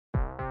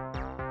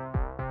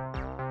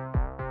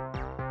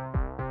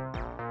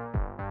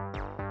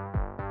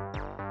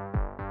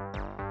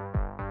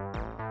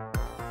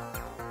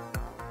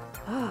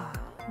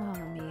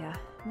Mamma mia,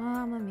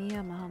 mamma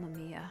mia, mamma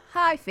mia.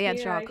 Hi, Fanshawe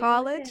Here I go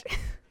College.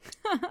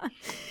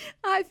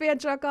 Hi,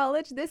 Fanshawe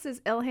College. This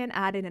is Ilhan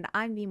Adin, and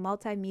I'm the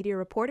multimedia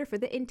reporter for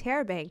the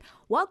Interrobang.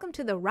 Welcome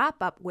to the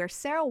wrap-up where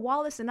Sarah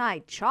Wallace and I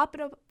chop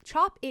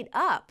it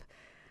up.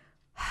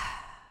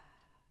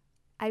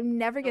 I'm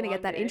never going to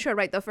get that intro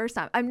right the first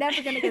time. I'm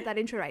never going to get that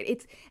intro right.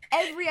 It's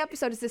every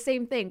episode is the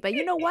same thing, but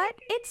you know what?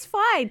 It's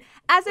fine.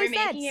 As I said,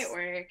 we're making it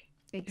work.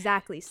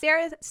 Exactly.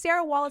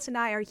 Sarah Wallace and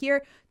I are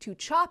here to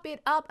chop it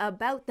up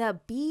about the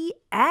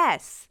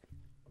BS.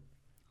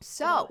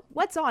 So,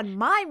 what's on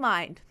my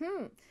mind?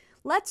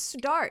 Let's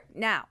start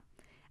now.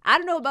 I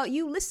don't know about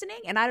you listening,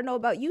 and I don't know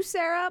about you,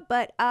 Sarah,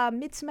 but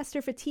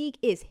mid-semester fatigue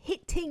is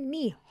hitting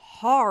me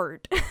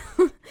hard.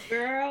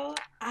 Girl,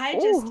 I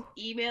just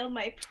emailed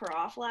my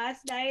prof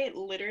last night,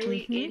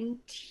 literally in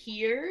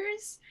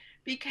tears,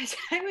 because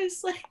I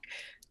was like,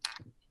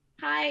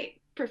 hi,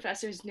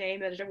 professor's name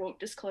that I won't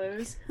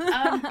disclose.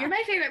 You're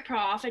my favorite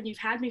prof, and you've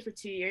had me for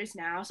 2 years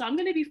now, so I'm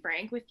going to be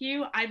frank with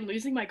you. I'm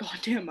losing my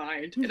goddamn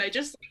mind. And I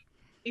just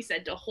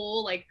sent a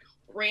whole,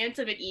 rant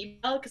of an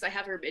email, because I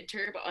have her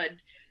midterm on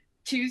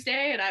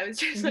Tuesday, and I was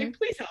just like,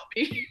 please help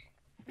me.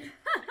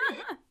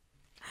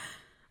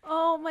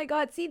 Oh my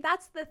God. See,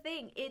 that's the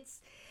thing.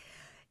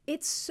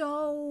 It's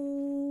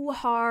so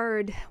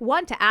hard,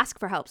 one, to ask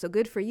for help, so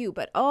good for you,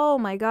 but oh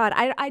my God,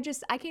 I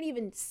can't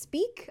even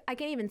speak, I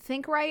can't even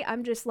think right.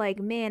 I'm just like,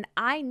 man,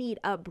 I need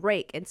a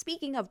break. And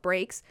speaking of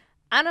breaks,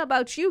 I don't know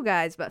about you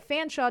guys, but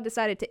Fanshawe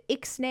decided to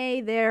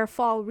ixnay their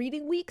fall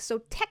reading week,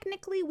 so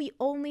technically we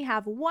only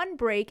have one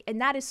break, and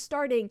that is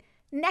starting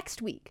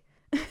next week.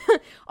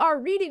 Our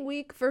reading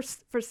week for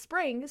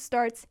spring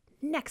starts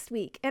next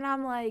week, and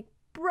I'm like,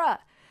 bruh,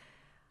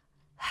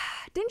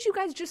 didn't you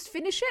guys just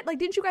finish it?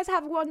 Didn't you guys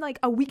have one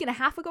a week and a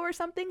half ago or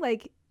something?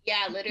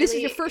 Yeah, literally. This is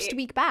your first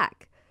week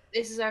back.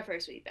 This is our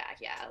first week back,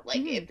 yeah.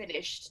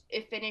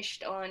 It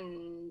finished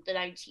on the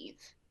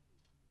 19th.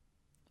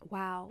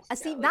 Wow. So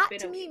see, that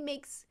to me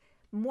makes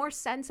more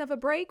sense of a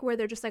break where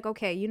they're just like,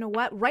 okay, you know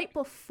what? Right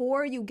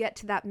before you get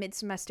to that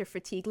mid-semester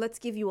fatigue, let's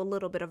give you a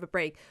little bit of a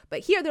break.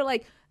 But here they're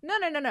like,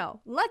 no.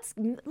 Let's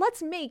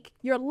make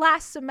your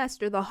last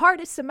semester the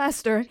hardest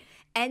semester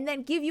and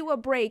then give you a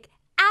break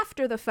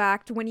after the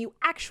fact when you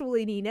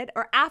actually need it,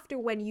 or after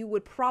when you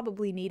would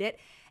probably need it,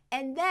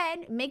 and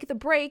then make the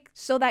break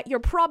so that you're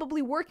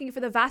probably working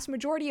for the vast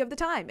majority of the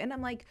time. And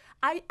I'm like,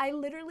 I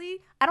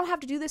don't have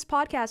to do this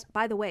podcast.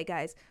 By the way,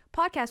 guys,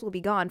 podcast will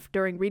be gone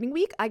during reading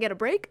week. I get a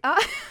break.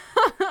 I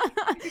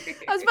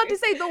was about to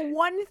say, the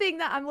one thing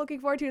that I'm looking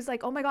forward to is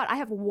oh my God, I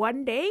have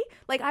one day.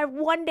 I have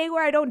one day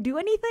where I don't do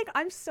anything.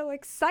 I'm so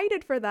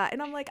excited for that.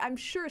 And I'm like, I'm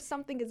sure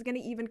something is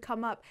going to even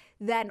come up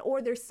then,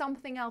 or there's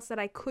something else that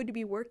I could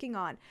be working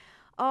on.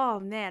 Oh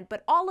man.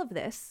 But all of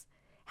this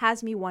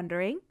has me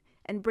wondering,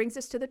 and brings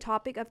us to the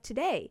topic of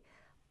today,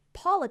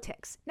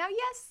 politics. Now,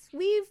 yes,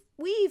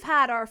 we've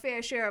had our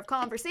fair share of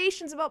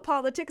conversations about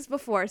politics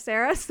before,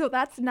 Sarah, so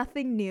that's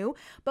nothing new.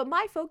 But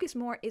my focus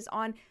more is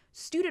on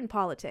student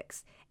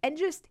politics and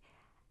just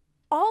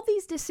all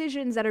these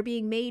decisions that are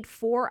being made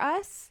for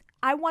us.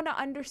 I want to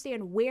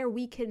understand where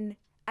we can,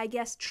 I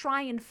guess,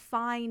 try and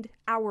find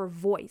our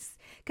voice,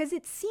 because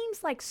it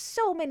seems like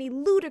so many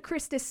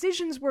ludicrous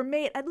decisions were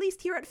made, at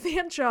least here at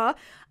Fanshawe,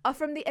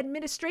 from the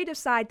administrative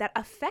side that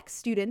affects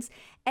students.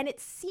 And it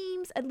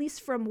seems, at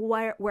least from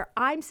where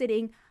I'm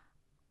sitting,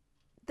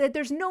 that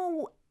there's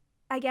no,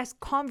 I guess,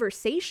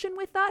 conversation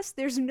with us.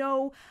 There's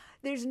no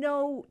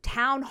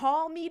town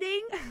hall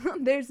meeting.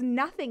 There's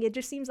nothing. It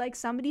just seems like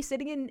somebody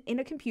sitting in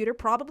a computer,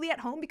 probably at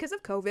home because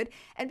of COVID,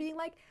 and being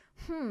like,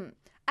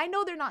 I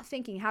know they're not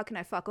thinking, how can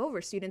I fuck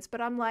over students?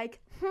 But I'm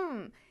like,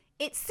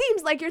 it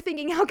seems like you're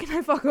thinking, how can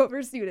I fuck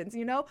over students?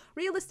 You know,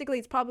 realistically,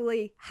 it's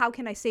probably, how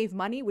can I save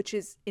money, which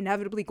is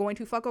inevitably going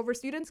to fuck over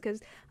students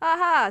because,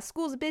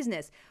 school's a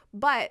business.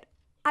 But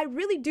I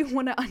really do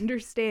want to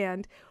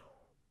understand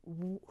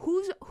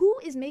who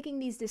is making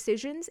these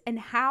decisions and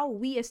how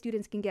we as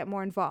students can get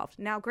more involved.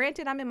 Now,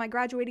 granted, I'm in my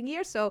graduating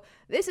year, so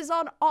this is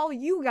on all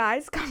you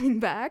guys coming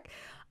back.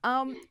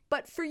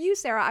 But for you,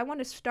 Sarah, I want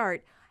to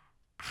start.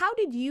 How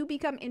did you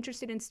become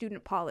interested in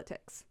student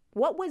politics?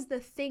 What was the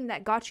thing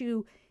that got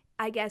you,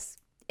 I guess,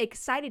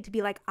 excited to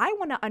be like, I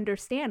want to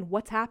understand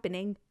what's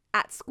happening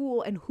at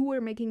school and who are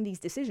making these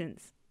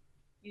decisions?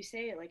 You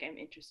say it like I'm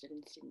interested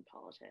in student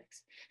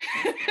politics.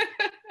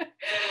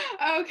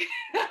 Okay.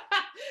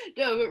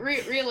 No, but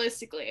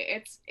realistically,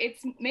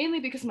 it's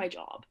mainly because of my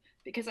job.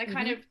 Because I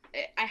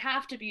I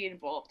have to be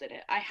involved in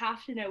it. I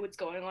have to know what's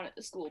going on at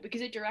the school because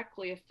it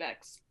directly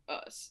affects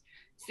us.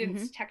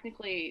 Since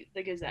technically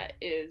the Gazette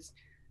is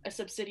a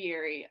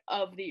subsidiary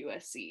of the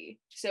USC.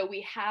 So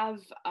we have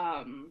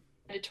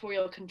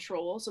editorial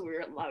control, so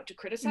we're allowed to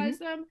criticize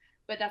them,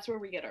 but that's where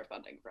we get our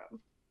funding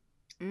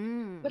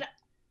from. But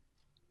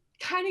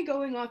kind of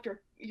going off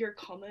your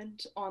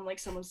comment on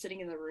someone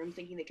sitting in the room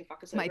thinking they can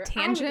fuck us over. My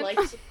tangent? I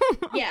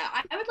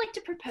would like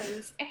to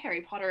propose a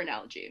Harry Potter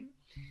analogy.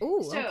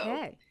 Ooh,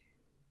 okay.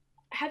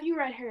 Have you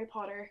read Harry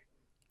Potter?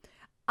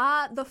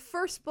 The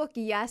first book,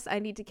 yes, I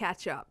need to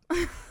catch up.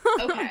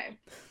 Okay,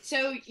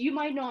 so you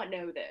might not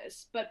know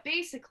this, but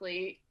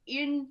basically,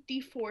 in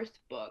the fourth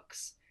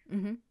books,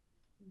 Hmm.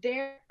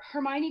 there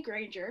Hermione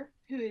Granger,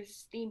 who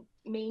is the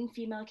main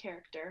female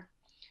character,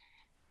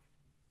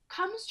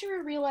 comes to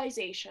a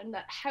realization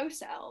that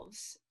house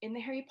elves in the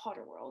Harry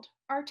Potter world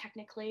are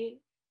technically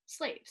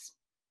slaves.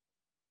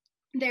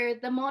 They're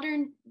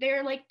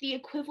like the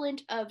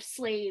equivalent of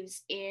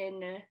slaves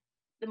in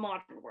the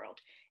modern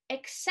world,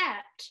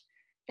 except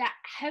that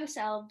house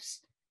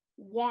elves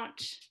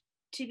want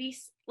to be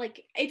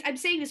like I'm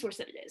saying this worse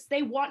than it is.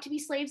 They want to be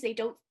slaves. They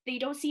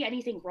don't see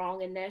anything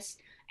wrong in this,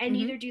 and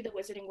Hmm. neither do the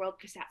wizarding world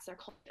because that's their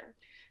culture.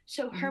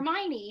 So Hmm.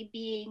 Hermione,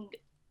 being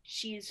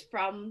she's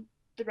from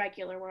the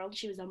regular world,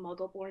 she was a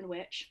muggle-born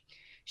witch.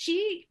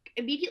 She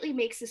immediately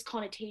makes this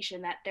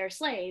connotation that they're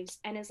slaves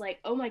and is like,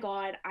 oh my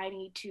god, I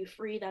need to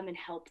free them and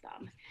help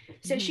them.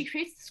 So Hmm. she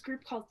creates this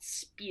group called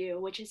Spew,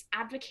 which is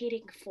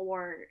advocating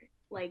for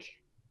like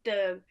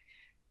the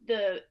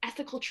the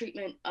ethical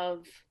treatment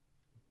of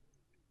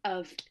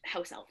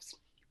house elves.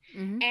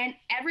 Hmm. And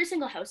every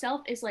single house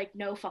elf is like,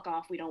 no, fuck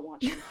off. We don't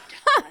want you to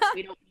help us.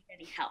 We don't need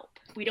any help.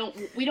 We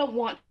don't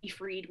want to be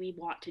freed. We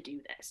want to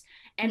do this.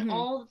 And Hmm.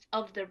 all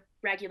of the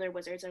regular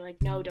wizards are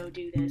like, no, don't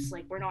do this.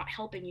 Like, we're not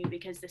helping you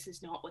because this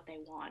is not what they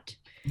want.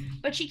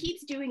 But she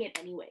keeps doing it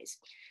anyways.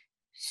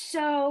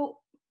 So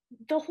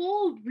the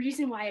whole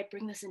reason why I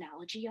bring this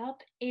analogy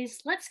up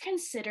is let's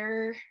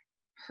consider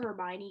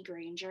Hermione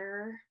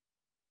Granger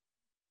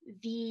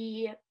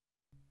the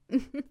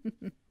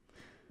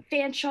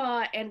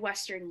Fanshawe and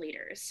Western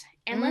leaders,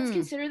 and let's Mm.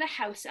 consider the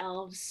house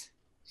elves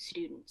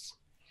students.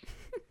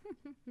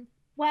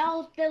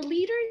 While the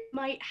leaders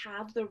might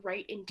have the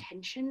right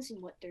intentions in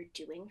what they're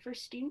doing for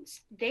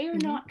students, they are Hmm.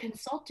 not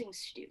consulting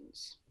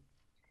students.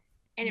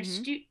 And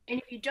Hmm.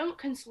 if you don't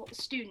consult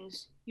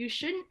students, you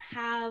shouldn't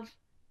have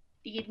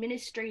the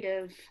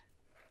administrative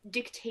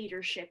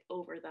dictatorship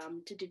over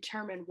them to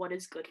determine what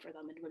is good for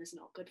them and what is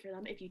not good for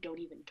them if you don't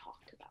even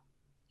talk to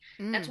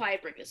them. That's Mm. why I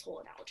bring this whole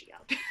analogy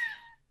up.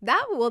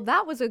 That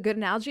was a good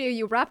analogy.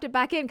 You wrapped it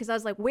back in because I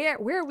was like, where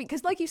are we?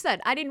 Because like you said,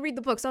 I didn't read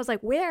the book, so I was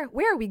like, where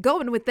are we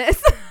going with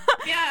this?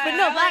 But no, Yeah,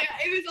 that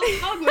like, it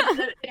was a long with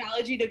the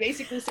analogy to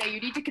basically say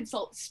you need to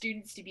consult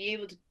students to be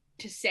able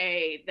to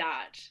say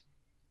that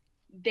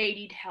they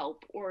need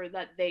help or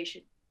that they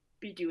should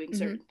be doing mhm.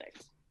 certain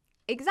things.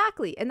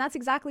 Exactly. And that's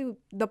exactly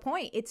the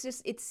point. It's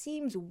just, it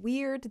seems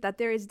weird that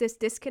there is this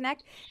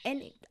disconnect.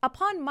 And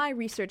upon my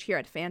research here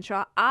at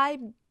Fanshawe, I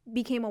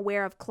became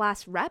aware of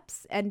class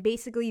reps, and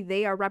basically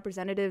they are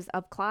representatives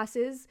of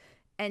classes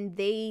and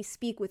they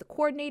speak with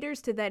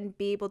coordinators to then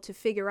be able to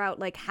figure out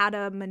like how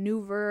to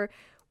maneuver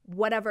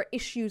whatever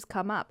issues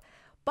come up.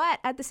 But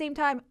at the same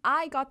time,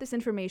 I got this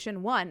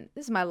information. One,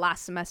 this is my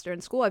last semester in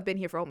school. I've been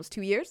here for almost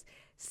 2 years.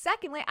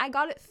 Secondly, I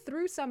got it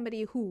through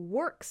somebody who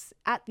works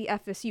at the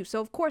FSU.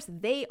 So, of course,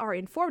 they are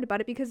informed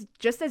about it because,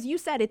 just as you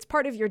said, it's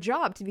part of your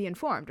job to be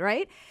informed,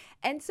 right?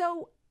 And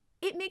so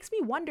it makes me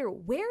wonder,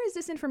 where is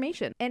this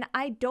information? And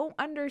I don't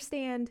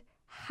understand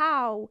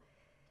how.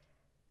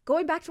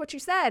 Going back to what you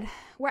said,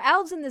 we're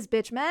elves in this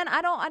bitch, man.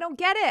 I don't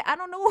get it. I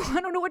don't know I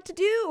don't know what to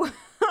do.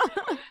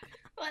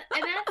 But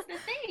and that's the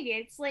thing.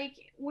 It's like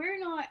we're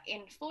not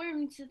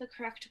informed to the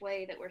correct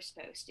way that we're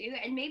supposed to,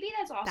 and maybe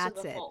that's also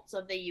That's the it. faults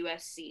of the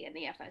USC and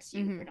the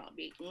FSU Hmm. for not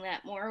making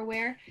that more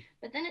aware.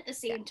 But then at the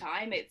Yeah. same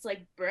time, it's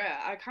like,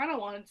 bruh, I kind of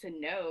wanted to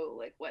know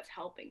like what's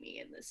helping me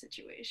in this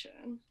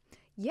situation.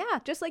 Yeah,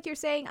 just like you're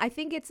saying, I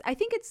think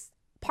it's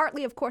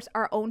partly, of course,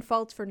 our own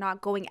fault for not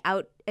going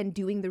out and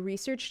doing the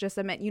research. Just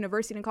I meant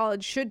university and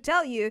college should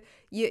tell you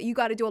you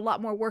got to do a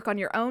lot more work on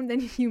your own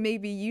than you may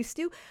be used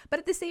to. But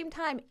at the same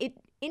time, it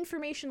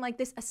information like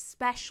this,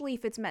 especially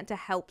if it's meant to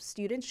help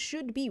students,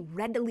 should be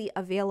readily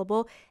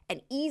available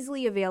and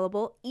easily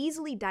available,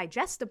 easily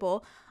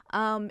digestible.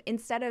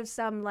 Instead of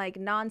some like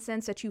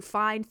nonsense that you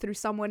find through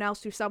someone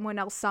else,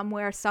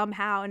 somewhere,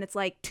 somehow, and it's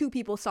like two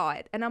people saw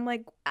it. And I'm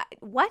like,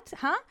 what?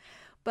 Huh?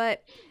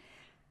 But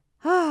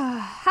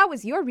how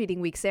was your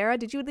reading week, Sarah?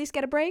 Did you at least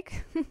get a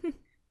break?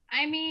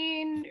 I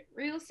mean,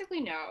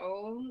 realistically,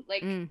 no.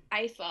 Like, Mm.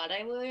 I thought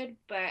I would,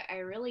 but I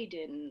really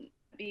didn't.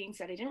 Being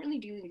said, I didn't really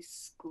do any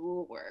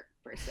schoolwork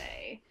per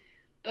se.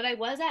 But I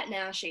was at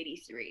Nash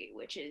 83,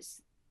 which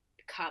is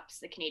CUPS,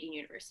 the Canadian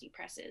University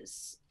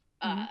Press's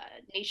Mm-hmm.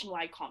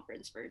 nationwide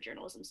conference for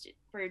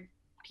for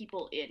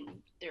people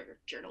in their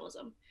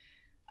journalism,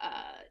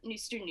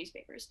 student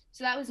newspapers.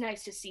 So that was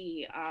nice to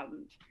see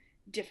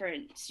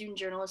different student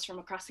journalists from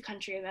across the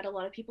country. I met a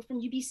lot of people from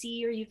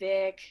UBC or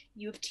UVic,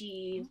 U of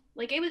T.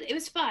 Like it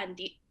was fun.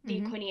 The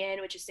Mm-hmm. Aquinian,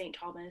 which is St.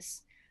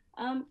 Thomas.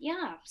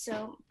 Yeah,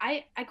 so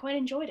I quite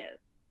enjoyed it.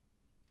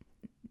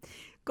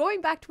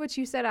 Going back to what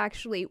you said,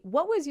 actually,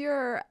 what was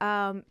your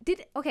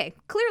did okay,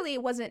 clearly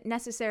it wasn't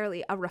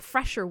necessarily a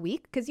refresher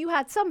week because you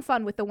had some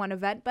fun with the one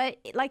event, but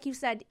like you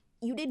said,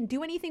 you didn't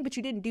do anything, but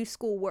you didn't do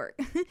schoolwork.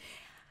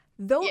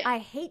 Though Yeah. I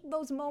hate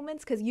those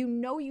moments because you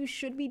know you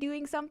should be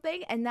doing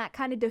something, and that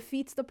kind of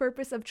defeats the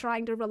purpose of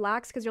trying to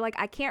relax because you're like,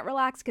 I can't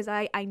relax because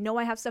I know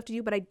I have stuff to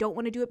do, but I don't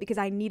want to do it because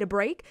I need a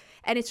break.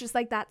 And it's just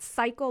like that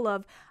cycle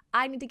of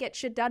I need to get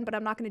shit done, but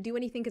I'm not going to do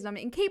anything because I'm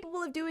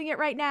incapable of doing it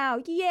right now.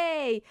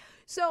 Yay.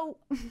 So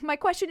my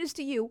question is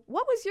to you,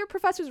 what was your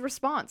professor's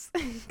response?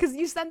 Because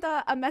you sent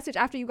a message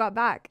after you got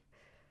back.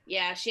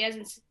 Yeah,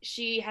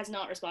 she has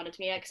not responded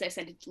to me yet because I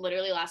sent it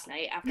literally last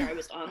night after I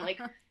was on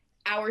like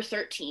hour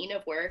 13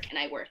 of work, and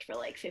I worked for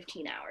like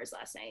 15 hours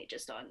last night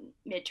just on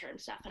midterm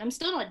stuff, and I'm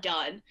still not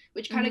done,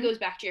 which kind of Mm-hmm. goes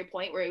back to your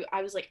point where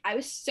I was like, I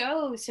was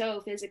so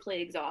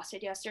physically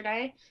exhausted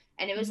yesterday,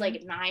 and it was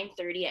Mm-hmm. like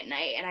 9:30 at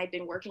night, and I'd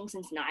been working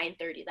since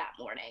 9:30 that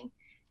morning,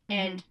 Mm-hmm.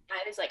 and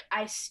I was like,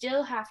 I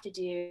still have to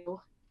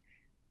do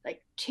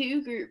like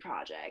 2 group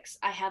projects.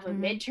 I have a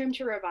Mm-hmm. midterm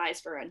to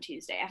revise for on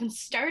Tuesday. I haven't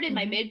started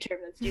my midterm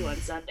that's due on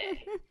Sunday.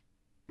 Mm-hmm.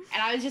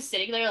 And I was just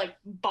sitting there like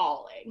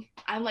bawling.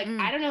 I'm like,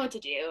 I don't know what to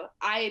do.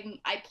 I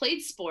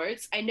played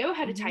sports. I know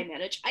how to Mm-hmm. time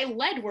manage. I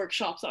led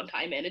workshops on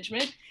time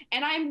management,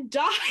 and I'm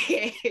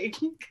dying.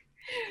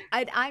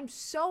 I'm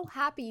so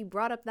happy you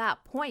brought up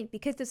that point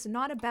because it's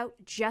not about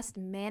just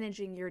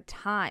managing your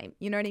time.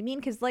 You know what I mean?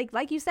 Because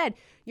like you said,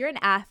 you're an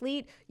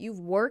athlete, you've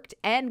worked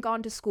and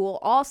gone to school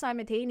all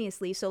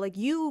simultaneously. So like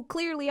you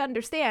clearly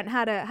understand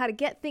how to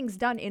get things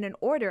done in an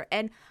order.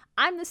 And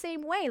I'm the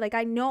same way. Like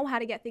I know how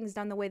to get things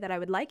done the way that I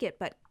would like it.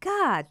 But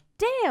god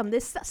damn,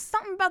 there's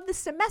something about this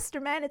semester,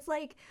 man. It's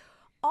like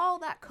all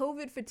that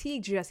COVID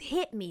fatigue just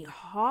hit me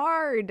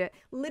hard,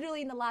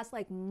 literally in the last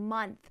like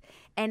month.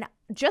 And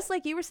just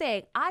like you were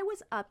saying, I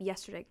was up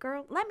yesterday,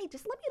 girl. Let me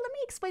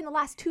explain the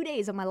last 2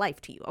 days of my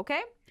life to you,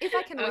 okay? If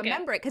I can Okay.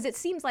 remember it, because it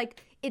seems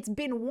like it's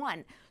been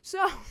one.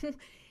 So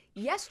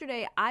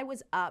yesterday I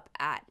was up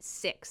at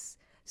 6,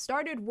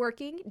 started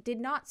working, did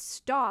not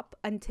stop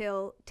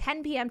until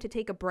 10 p.m. to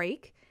take a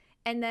break.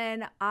 And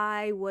then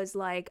I was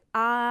like,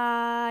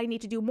 I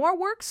need to do more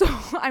work. So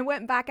I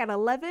went back at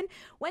 11,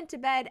 went to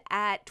bed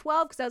at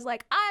 12 because I was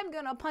like, I'm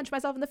going to punch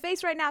myself in the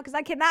face right now because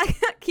I cannot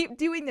keep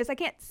doing this. I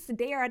can't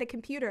stare at a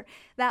computer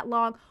that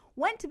long.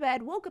 Went to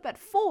bed, woke up at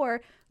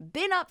 4,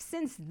 been up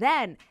since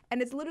then. And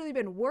it's literally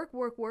been work,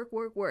 work, work,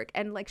 work, work.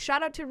 And like,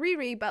 shout out to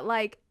Riri, but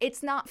like,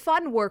 it's not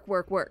fun work,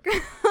 work, work.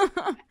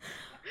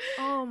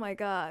 Oh my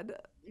God.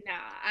 Nah,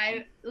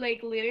 I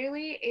like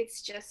literally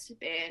it's just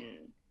been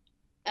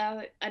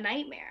a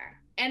nightmare.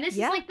 And this is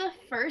Yeah. like the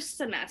first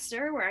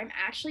semester where I'm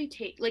actually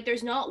like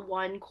there's not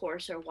one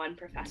course or one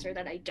professor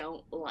that I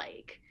don't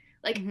like.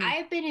 Like Mm-hmm.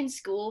 I've been in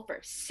school for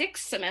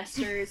 6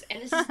 semesters,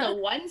 and this is the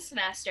one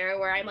semester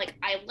where I'm like,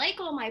 I like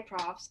all my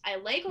profs, I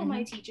like all Mm-hmm.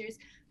 my teachers,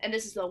 and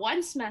this is the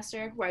one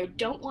semester where I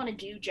don't want to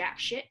do jack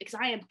shit because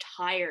I am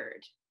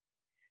tired.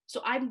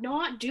 So I'm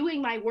not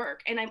doing my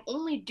work, and I'm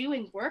only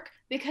doing work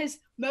because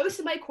most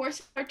of my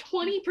courses are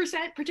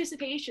 20%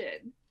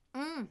 participation.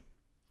 Mm.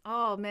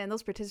 Oh man,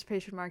 those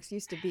participation marks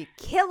used to be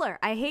killer.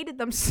 I hated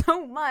them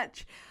so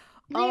much.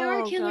 They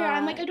are Oh killer.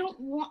 I'm like, god. I don't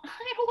want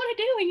to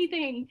do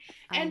anything.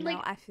 I And know,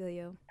 like, I feel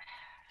you.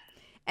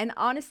 And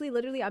honestly,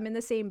 literally, I'm in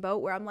the same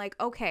boat where I'm like,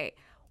 okay,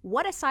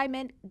 what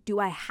assignment do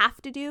I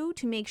have to do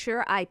to make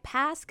sure I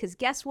pass? Because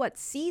guess what?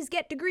 C's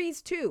get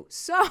degrees too.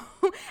 So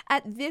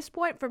at this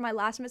point for my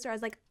last semester, I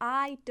was like,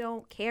 I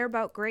don't care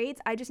about grades.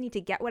 I just need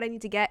to get what I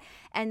need to get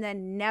and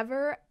then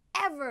never,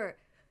 ever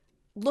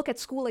look at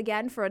school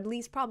again for at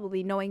least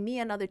probably knowing me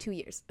another 2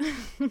 years.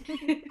 well,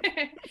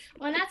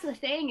 and that's the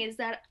thing is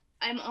that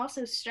I'm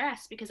also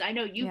stressed because I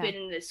know you've Yeah. been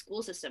in the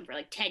school system for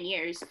like 10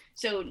 years.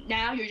 So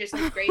now you're just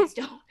like grades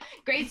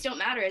don't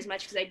matter as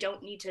much because I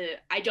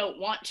don't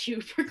want to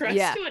progress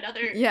Yeah. to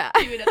another Yeah.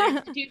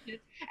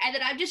 institution. And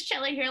then I'm just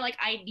chilling here like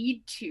I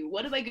need to.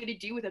 What am I going to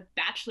do with a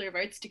Bachelor of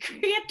Arts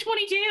degree at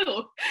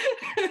 22?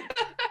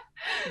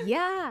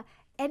 Yeah.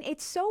 And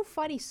it's so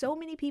funny. So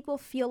many people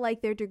feel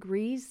like their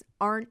degrees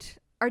are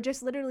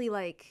just literally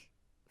like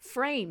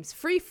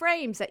free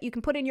frames that you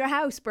can put in your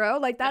house, bro.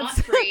 Like Not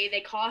that's free. They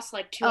cost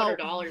like oh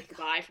my $200 to god.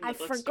 buy from I the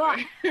bookstore.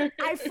 forgot.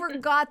 I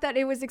forgot that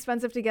it was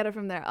expensive to get it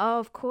from there. Oh,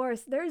 of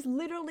course. There's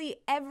literally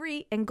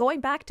and going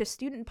back to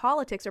student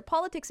politics or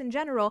politics in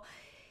general,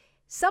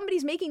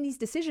 somebody's making these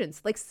decisions.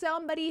 Like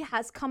somebody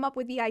has come up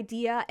with the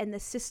idea and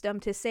the system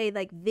to say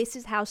like this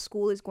is how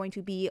school is going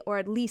to be, or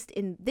at least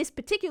in this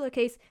particular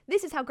case,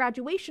 this is how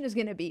graduation is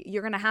going to be.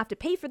 You're going to have to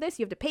pay for this,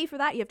 you have to pay for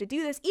that, you have to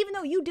do this, even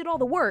though you did all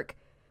the work,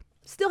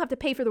 still have to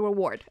pay for the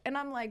reward. And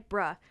I'm like,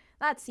 bruh,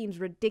 that seems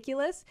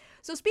ridiculous.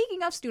 So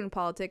speaking of student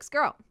politics,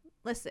 girl,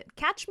 listen,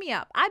 catch me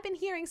up. I've been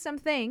hearing some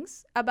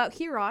things about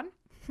Huron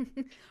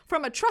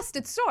from a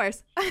trusted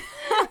source.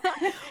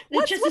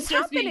 what's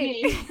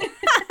happening?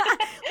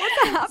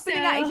 What's happening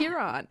at So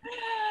Huron?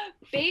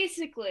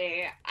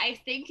 basically, I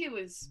think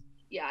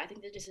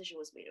the decision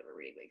was made over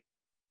reading.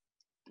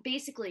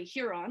 Basically,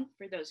 Huron,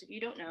 for those of you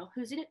who don't know,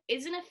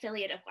 is an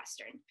affiliate of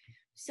Western.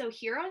 So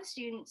Huron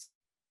students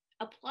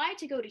apply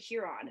to go to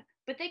Huron,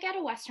 but they get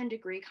a Western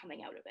degree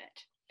coming out of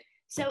it.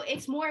 So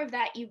it's more of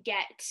that you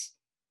get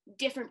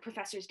different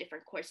professors,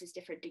 different courses,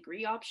 different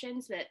degree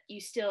options, that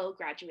you still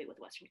graduate with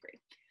a Western degree.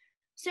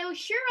 So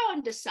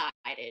Huron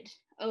decided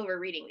over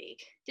reading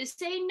week to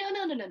say, no,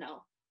 no, no, no,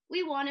 no.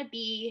 We want to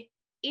be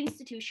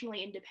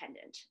institutionally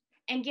independent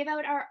and give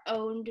out our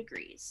own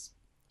degrees.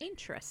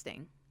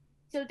 Interesting.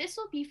 So this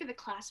will be for the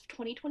class of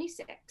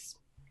 2026.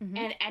 Mm-hmm.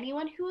 And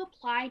anyone who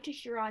applied to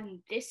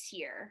Huron this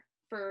year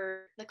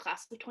for the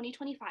class of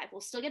 2025 will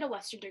still get a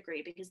Western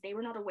degree because they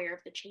were not aware of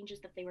the changes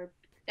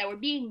that were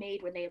being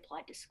made when they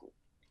applied to school.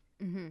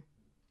 Mm-hmm.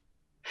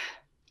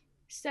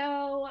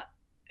 So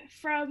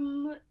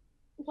from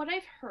what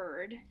I've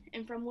heard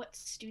and from what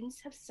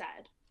students have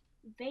said,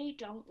 they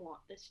don't want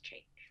this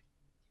change.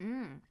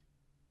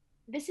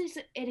 This is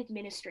an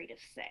administrative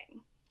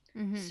thing.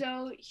 Mm-hmm.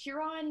 So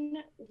Huron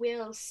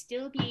will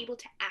still be able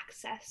to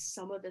access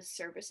some of the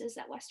services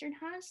that Western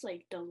has,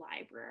 like the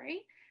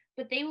library,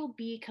 but they will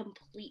be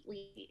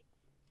completely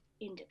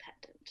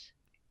independent.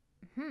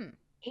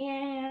 Mm-hmm.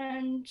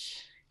 And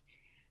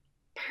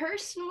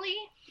personally,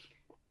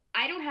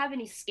 I don't have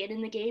any skin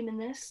in the game in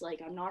this.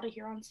 Like, I'm not a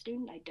Huron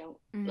student. I don't,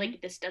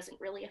 like, this doesn't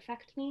really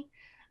affect me.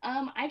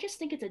 I just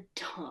think it's a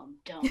dumb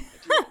idea.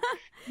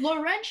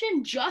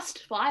 Laurentian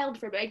just filed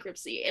for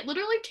bankruptcy. And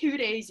literally 2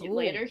 days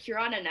later,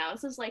 Huron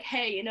announces, like,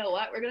 hey, you know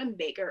what? We're going to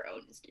make our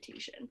own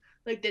institution.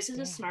 Like, this is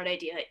a smart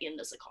idea in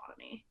this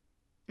economy.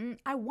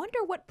 I wonder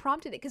what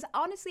prompted it. Because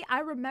honestly, I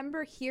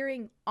remember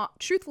hearing,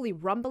 truthfully,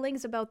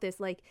 rumblings about this,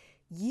 like,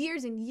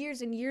 years and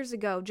years and years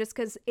ago, just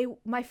because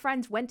my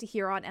friends went to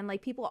Huron and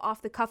like people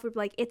off the cuff would be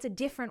like, it's a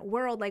different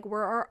world, like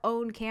we're our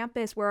own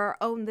campus, we're our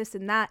own this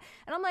and that,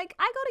 and I'm like,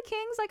 I go to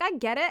King's, like I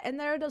get it, and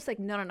they're just like,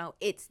 no,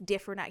 it's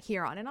different at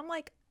Huron, and I'm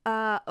like,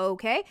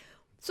 okay.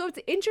 So it's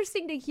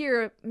interesting to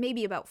hear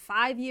maybe about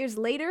 5 years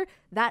later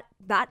that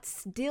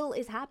still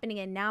is happening,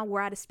 and now we're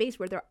at a space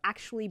where they're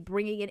actually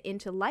bringing it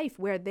into life,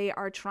 where they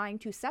are trying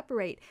to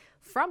separate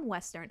from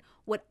Western.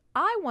 What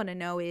I want to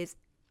know is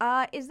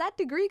that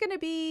degree going to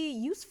be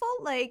useful?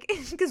 Like,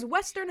 because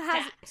Western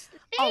has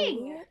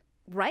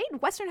right?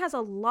 Western has a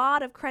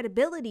lot of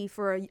credibility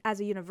as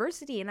a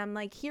university, and I'm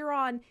like,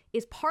 Huron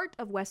is part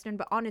of Western,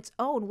 but on its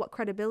own, what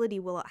credibility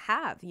will it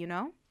have? You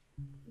know?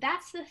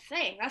 That's the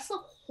thing. That's the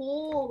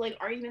whole like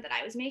argument that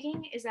I was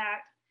making, is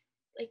that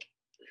like,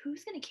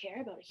 who's going to care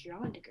about a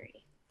Huron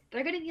degree?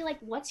 They're going to be like,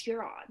 what's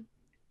Huron?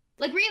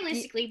 Like,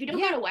 realistically, if you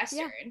don't go to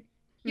Western,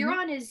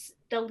 Huron is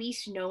the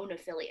least known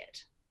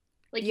affiliate.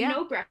 Like, you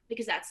know Breck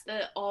because that's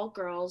the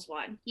all-girls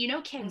one. You know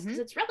King's because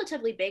it's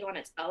relatively big on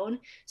its own.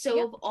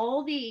 So of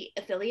all the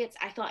affiliates,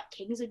 I thought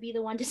King's would be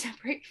the one to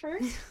separate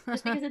first,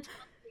 just because it's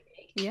really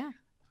big. Yeah.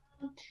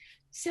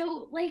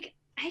 So, like,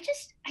 I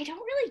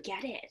don't really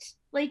get it.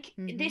 Like,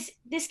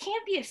 this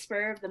can't be a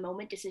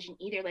spur-of-the-moment decision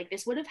either. Like,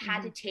 this would have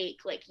had to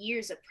take, like,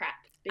 years of prep.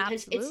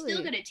 Because it's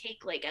still going to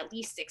take, like, at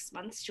least 6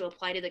 months to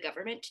apply to the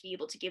government to be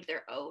able to give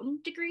their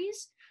own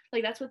degrees.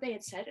 Like, that's what they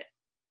had said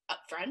up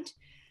front.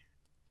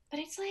 But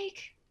it's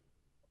like,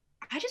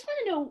 I just want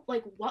to know,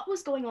 like, what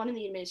was going on in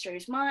the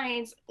administrators'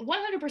 minds.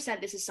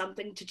 100% this is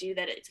something to do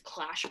that it's a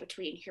clash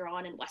between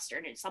Huron and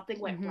Western, and something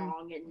went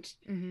wrong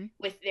and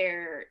with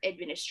their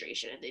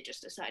administration, and they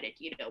just decided,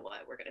 you know what,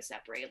 we're going to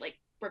separate. Like,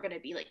 we're going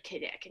to be like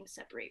Quebec and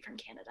separate from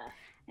Canada.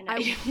 And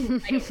I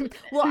don't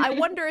well, I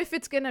wonder if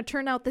it's going to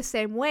turn out the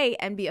same way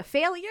and be a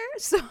failure.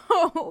 So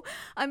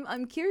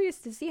I'm curious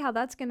to see how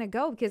that's going to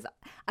go, because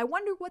I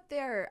wonder what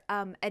their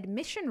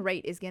admission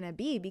rate is going to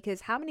be,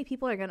 because how many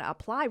people are going to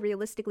apply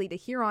realistically to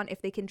Huron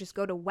if they can just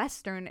go to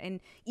Western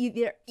and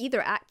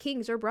either at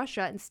King's or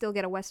Brusha and still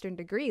get a Western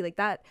degree. Like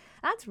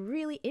that's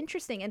really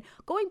interesting. And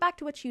going back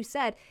to what you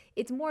said,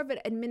 it's more of an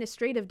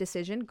administrative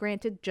decision.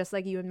 Granted, just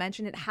like you had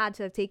mentioned, it had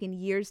to have taken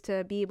years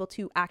to be able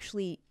to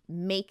actually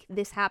make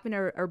this happen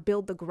or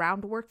build the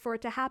groundwork for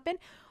it to happen.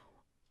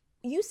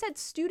 You said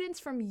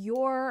students from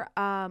your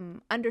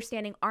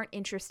understanding aren't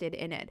interested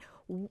in it.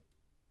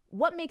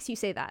 What makes you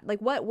say that? Like,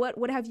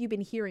 what have you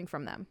been hearing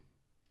from them?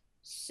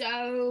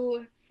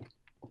 So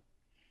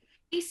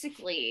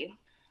basically,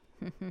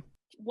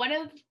 one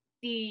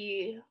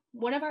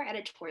of our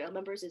editorial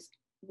members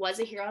was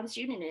a Huron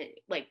student, and it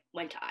like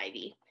went to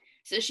Ivy,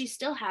 so she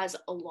still has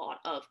a lot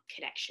of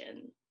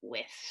connection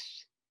with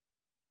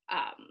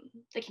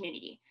the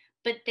community.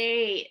 But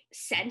they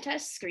sent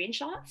us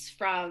screenshots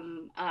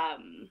from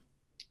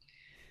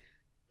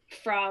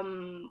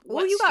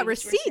what you got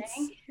receipts.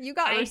 You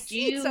got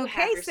receipts.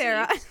 Okay,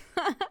 Sarah.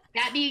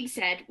 That being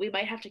said, we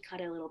might have to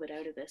cut a little bit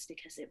out of this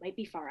because it might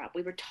be far up.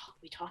 We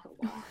talk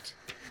a lot,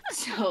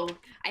 so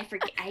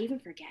I even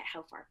forget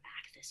how far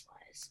back this was.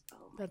 Oh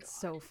my God.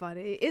 So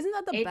funny. Isn't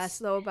that the best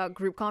though about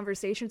group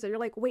conversations? That you're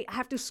like, wait, I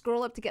have to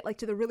scroll up to get like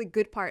to the really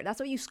good part. That's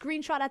what you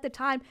screenshot at the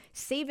time,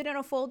 save it in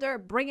a folder,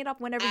 bring it up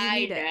whenever you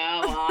need it.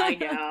 I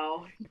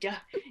know.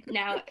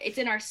 Now it's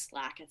in our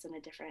Slack. It's in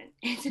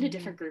a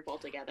different group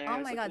altogether. Oh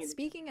my God.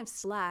 Speaking of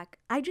Slack,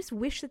 I just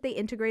wish that they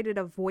integrated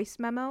a voice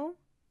memo,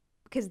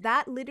 because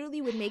that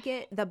literally would make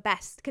it the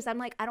best. Because I'm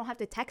like, I don't have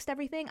to text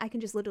everything. I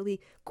can just literally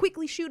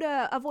quickly shoot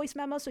a voice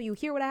memo so you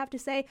hear what I have to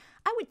say.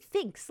 I would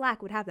think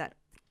Slack would have that.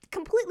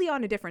 Completely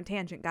on a different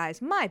tangent,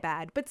 guys. My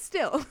bad, but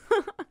still.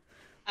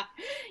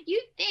 You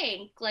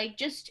think, like,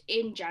 just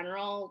in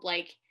general,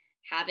 like,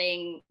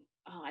 having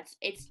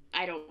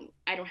I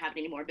don't have it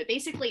anymore, but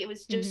basically it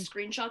was Mm-hmm. just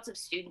screenshots of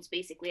students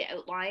basically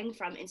outlining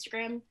from their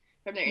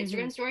Mm-hmm.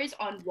 Instagram stories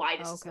on why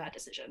this is a Okay. bad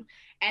decision.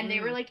 And they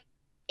were Mm. like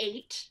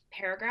 8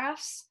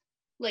 paragraphs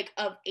like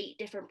of 8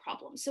 different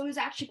problems. So it was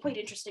actually quite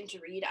interesting to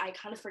read. I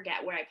kind of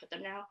forget where I put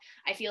them now.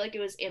 I feel like it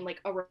was in like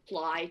a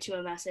reply to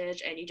a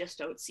message, and you just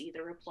don't see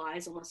the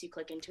replies unless you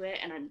click into it,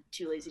 and I'm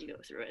too lazy to go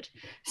through it.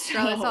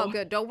 Girl, it's all So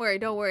good. Don't worry.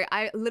 Don't worry.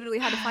 I literally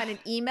had to find an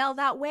email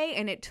that way,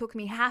 and it took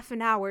me half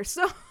an hour.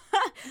 So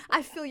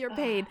I feel your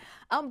pain.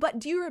 But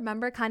do you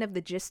remember kind of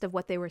the gist of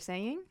what they were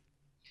saying?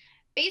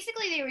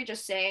 basically they were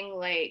just saying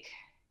like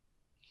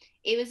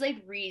it was like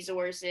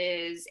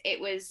resources, it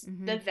was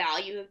Mm-hmm. the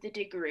value of the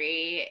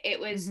degree, it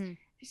was Mm-hmm.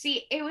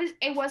 see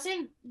it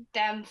wasn't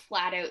them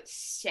flat out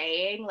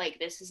saying like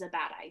this is a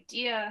bad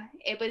idea.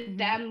 It was Mm-hmm.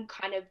 them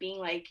kind of being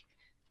like,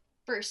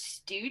 for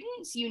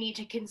students you need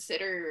to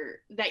consider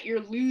that you're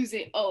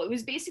losing, it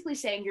was basically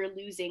saying you're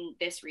losing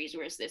this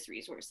resource, this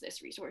resource,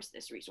 this resource,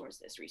 this resource,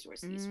 this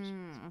resource, these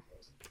Mm.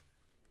 resources.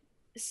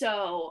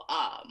 So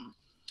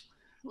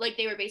like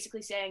they were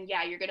basically saying,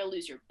 yeah, you're going to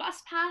lose your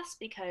bus pass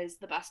because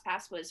the bus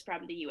pass was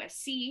from the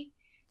USC.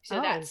 So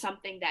that's Oh,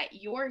 something that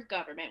your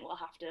government will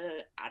have to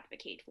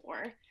advocate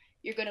for.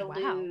 You're going to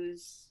wow.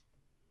 lose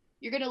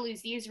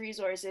these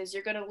resources.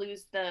 You're going to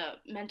lose the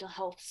mental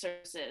health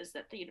services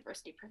that the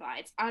university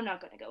provides. I'm not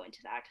going to go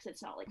into that because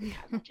it's not like we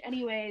have much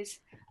anyways.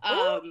 Ooh.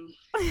 Um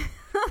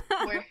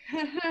where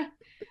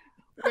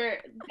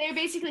where they're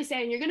basically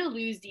saying you're going to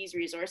lose these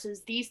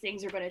resources, these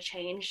things are going to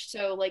change,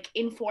 so like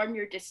inform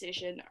your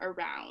decision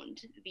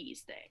around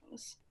these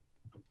things.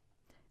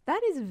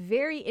 That is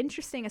very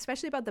interesting,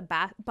 especially about the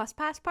bus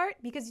pass part,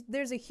 because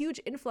there's a huge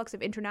influx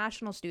of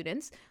international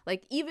students,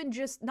 like even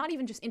just not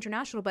even just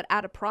international, but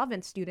out of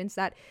province students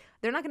that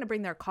they're not going to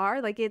bring their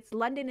car. Like it's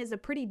London is a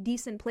pretty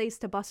decent place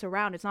to bus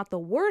around. It's not the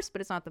worst, but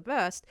it's not the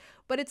best.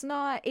 But it's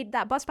not it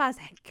that bus pass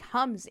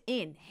comes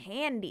in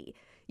handy,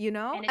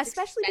 And it's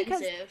especially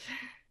because expensive.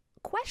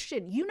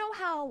 question, you know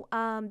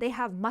how they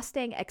have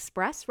Mustang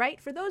Express, right?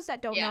 For those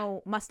that don't Yeah.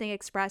 know Mustang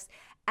Express,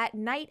 at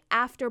night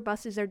after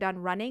buses are done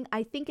running,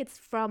 I think it's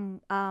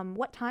from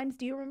what times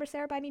do you remember,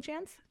 Sarah, by any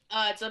chance?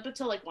 It's up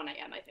until like 1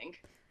 a.m. I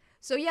think.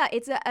 So yeah,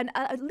 it's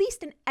at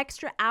least an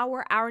extra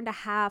hour, hour and a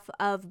half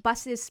of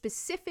buses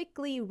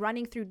specifically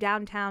running through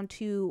downtown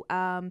to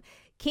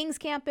King's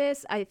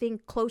campus. I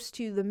think close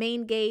to the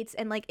main gates,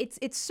 and like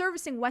it's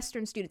servicing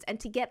Western students. And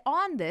to get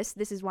on this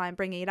is why I'm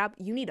bringing it up.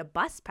 You need a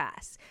bus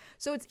pass.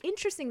 So it's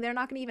interesting they're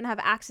not going to even have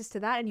access to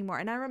that anymore.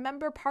 And I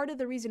remember part of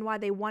the reason why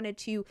they wanted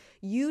to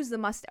use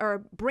the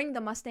or bring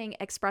the Mustang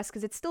Express,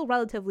 because it's still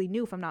relatively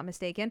new, if I'm not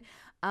mistaken,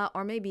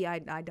 or maybe I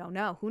don't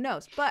know. Who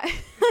knows? But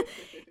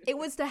it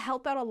was to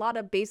help out a lot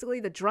of basically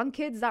the drunk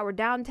kids that were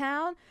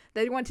downtown.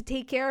 They wanted to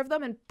take care of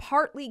them and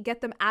partly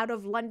get them out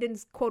of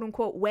London's quote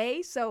unquote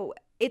way. So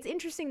it's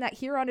interesting that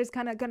Huron is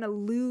kind of going to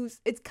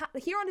lose.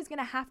 Huron is going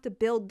to have to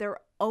build their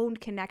own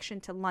connection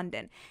to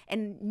London.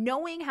 And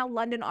knowing how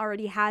London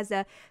already has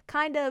a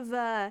kind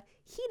of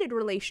heated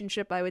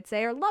relationship, I would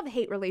say, or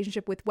love-hate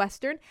relationship with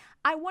Western,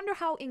 I wonder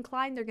how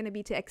inclined they're going to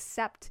be to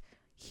accept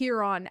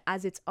Huron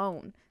as its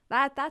own.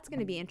 That's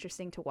going to be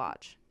interesting to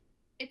watch.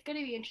 It's going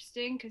to be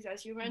interesting because,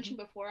 as you Mm-hmm. mentioned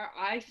before,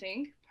 I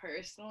think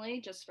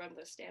personally, just from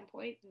the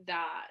standpoint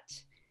that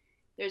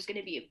there's going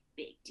to be a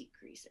big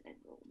decrease in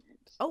enrollment,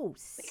 Oh,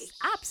 like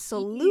a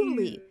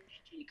absolutely. huge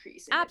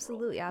decrease in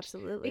Absolutely. enrollment,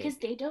 Absolutely. because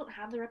they don't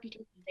have the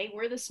reputation. They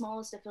were the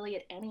smallest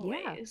affiliate, Yeah.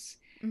 anyways.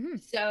 Mm-hmm.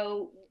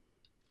 So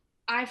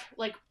I've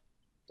like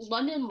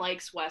London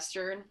likes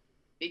Western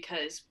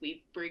because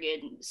we bring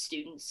in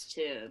students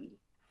to We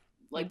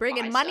like bring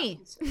buy in stuff, money.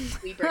 and so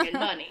we bring in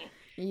money.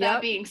 That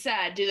Yep. being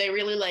said, do they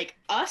really like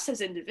us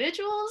as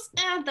individuals?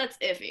 That's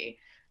iffy.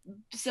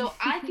 So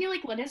I feel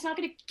like London's not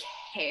going to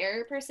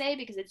care per se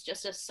because it's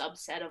just a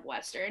subset of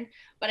Western.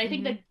 But I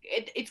think Mm-hmm.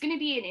 that it's going to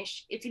be an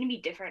issue. It's going to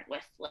be different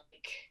with like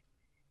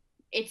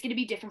it's going to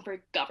be different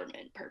for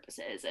government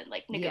purposes and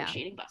like Yeah.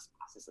 negotiating bus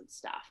passes and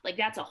stuff. Like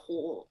that's a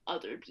whole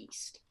other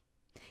beast.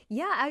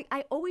 Yeah,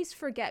 I always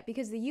forget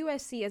because the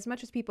USC, as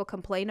much as people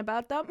complain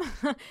about them,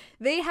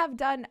 they have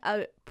done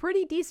a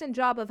pretty decent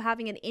job of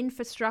having an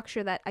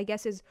infrastructure that I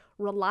guess is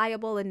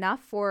reliable enough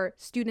for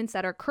students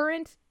that are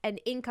current and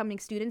incoming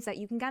students that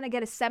you can kind of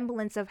get a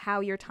semblance of how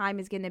your time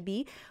is going to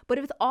be. But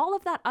with all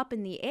of that up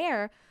in the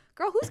air,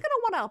 girl, who's going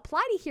to want to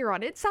apply to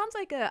Huron? It sounds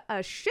like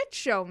a shit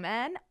show,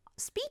 man.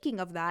 Speaking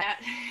of that,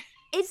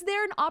 That is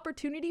there an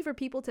opportunity for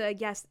people to, I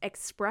guess,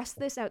 express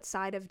this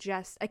outside of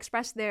just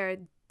express their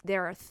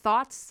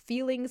thoughts,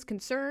 feelings,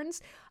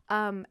 concerns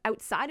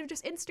outside of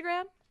just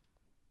Instagram?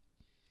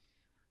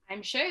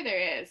 I'm sure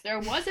there is. There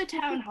was a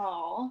town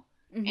hall,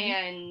 Mm-hmm.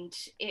 and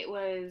it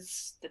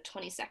was the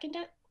 22nd,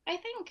 I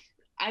think.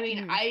 I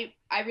mean, Mm.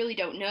 I really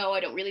don't know.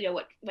 I don't really know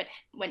what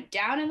went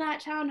down in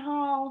that town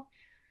hall,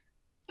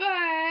 but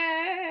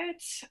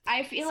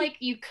I feel See, like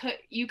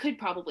you could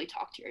probably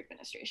talk to your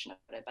administration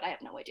about it, but I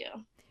have no idea.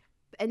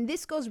 And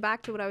this goes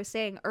back to what I was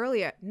saying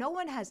earlier. No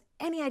one has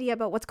any idea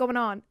about what's going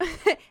on.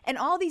 And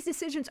all these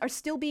decisions are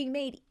still being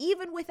made,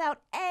 even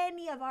without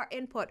any of our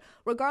input,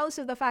 regardless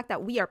of the fact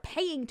that we are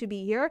paying to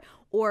be here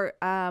or,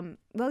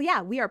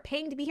 we are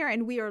paying to be here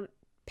and we are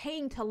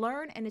paying to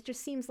learn. And it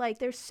just seems like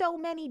there's so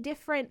many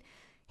different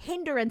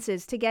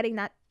hindrances to getting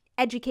that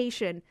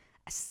education.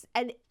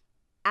 And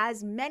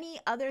as many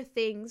other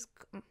things,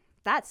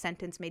 that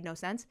sentence made no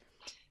sense.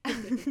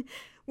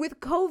 With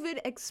COVID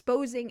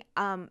exposing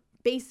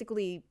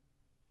basically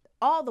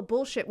all the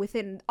bullshit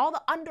within, all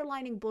the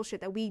underlining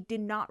bullshit that we did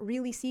not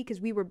really see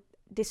because we were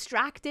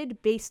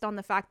distracted based on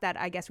the fact that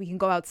I guess we can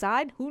go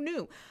outside. Who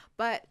knew?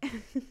 But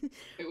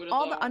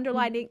all the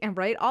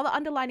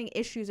underlining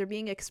issues are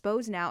being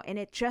exposed now, and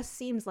it just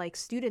seems like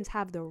students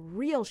have the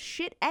real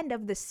shit end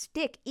of the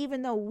stick,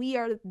 even though we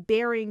are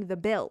bearing the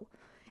bill.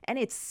 And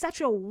it's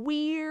such a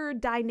weird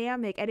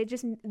dynamic. And it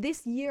just,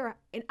 this year,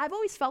 and I've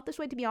always felt this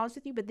way, to be honest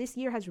with you, but this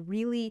year has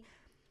really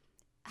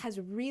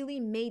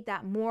made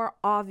that more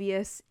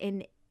obvious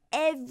in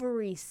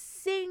every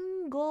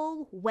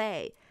single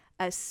way,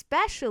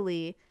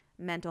 especially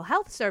mental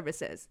health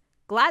services.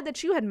 Glad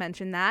that you had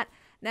mentioned that.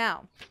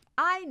 Now,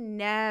 I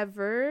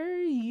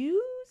never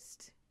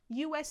used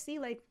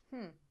USC,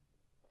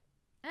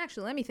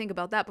 actually, let me think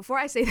about that before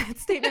I say that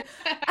statement.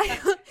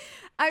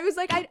 I was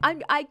like,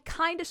 I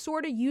kind of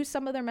sort of use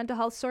some of their mental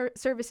health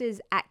services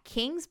at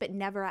King's, but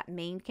never at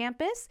main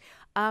campus.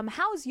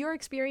 How's your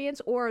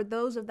experience, or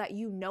those of that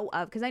you know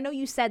of? Because I know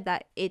you said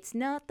that it's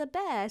not the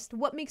best.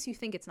 What makes you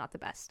think it's not the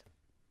best?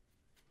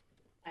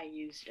 I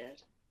used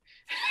it.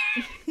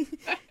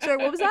 Sorry,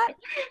 what was that?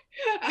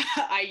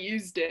 I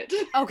used it.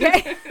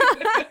 Okay.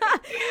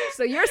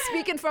 So you're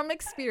speaking from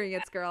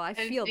experience, girl. I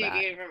feel that.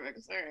 Speaking from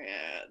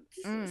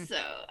experience. So,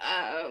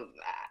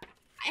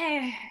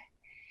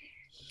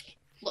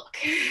 look,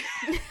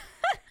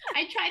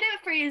 I try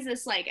to phrase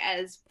this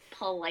as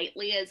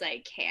politely as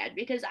I can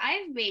because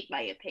I've made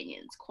my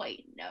opinions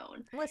quite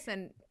known.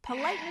 Listen,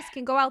 politeness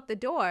can go out the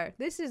door.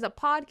 This is a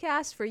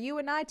podcast for you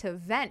and I to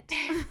vent.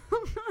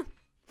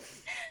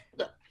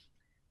 Look,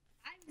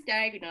 I was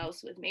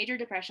diagnosed with major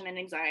depression and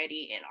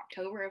anxiety in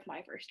October of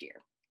my first year.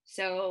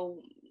 So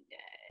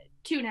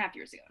 2.5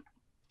 years ago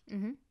now.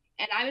 Mm-hmm.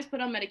 And I was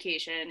put on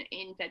medication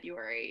in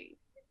February,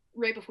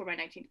 right before my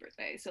 19th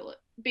birthday. So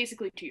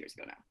basically 2 years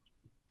ago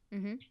now.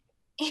 Mm-hmm.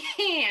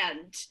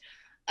 And,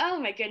 oh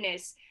my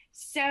goodness.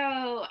 So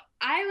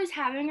I was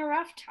having a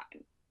rough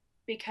time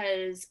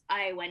because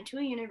I went to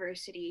a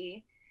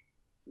university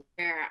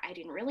where I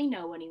didn't really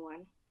know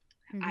anyone.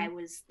 Mm-hmm. I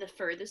was the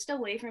furthest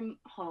away from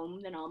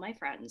home than all my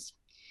friends.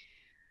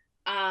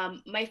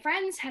 My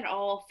friends had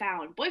all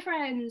found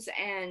boyfriends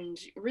and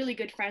really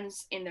good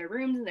friends in their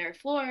rooms and their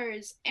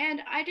floors,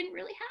 and I didn't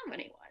really have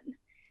anyone.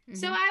 Mm-hmm.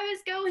 So I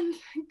was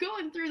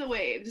going through the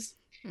waves.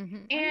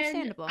 Mm-hmm.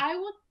 And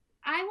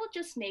I will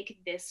just make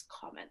this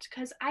comment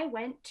because I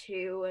went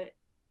to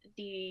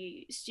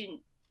the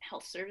student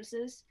health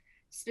services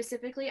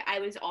specifically. I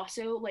was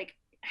also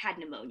had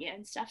pneumonia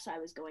and stuff, so I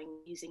was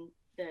using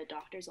the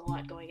doctors a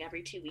lot, going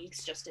every 2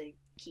 weeks just to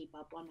keep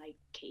up on my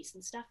case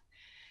and stuff.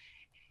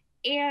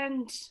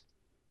 And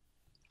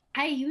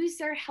I used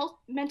their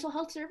mental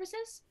health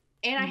services,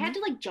 and mm-hmm. I had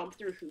to jump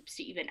through hoops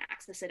to even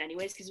access it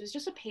anyways, because it was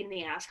just a pain in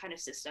the ass kind of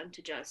system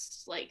to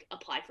just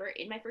apply for it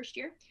in my first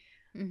year.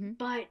 Mm-hmm.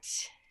 But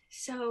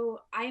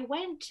so I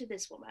went to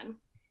this woman,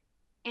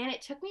 and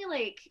it took me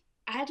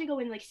I had to go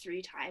in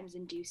 3 times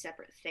and do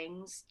separate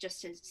things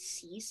just to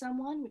see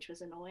someone, which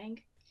was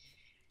annoying.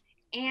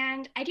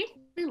 And I didn't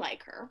really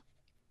like her.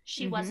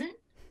 She mm-hmm. wasn't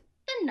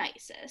the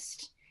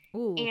nicest.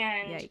 Ooh,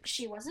 and yikes.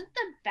 She wasn't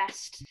the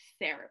best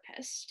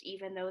therapist,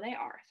 even though they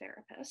are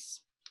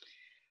therapists.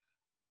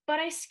 But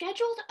I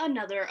scheduled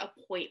another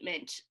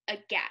appointment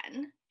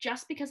again,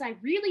 just because I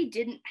really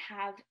didn't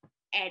have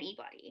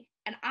anybody,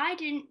 and I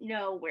didn't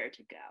know where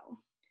to go.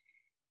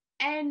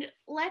 And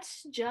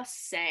let's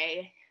just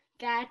say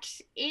that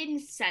in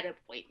said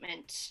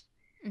appointment,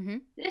 mm-hmm.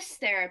 this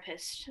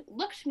therapist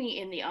looked me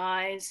in the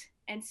eyes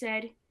and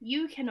said,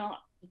 "You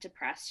cannot be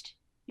depressed.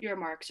 Your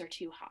marks are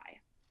too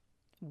high."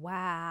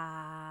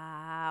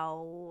 Wow.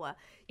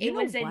 It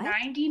was a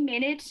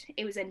 90-minute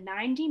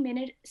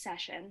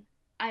session.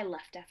 I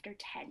left after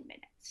 10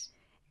 minutes,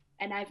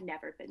 and I've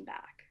never been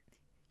back.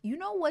 You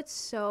know what's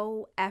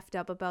so effed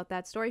up about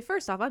that story?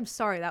 First off, I'm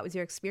sorry that was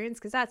your experience,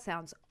 because that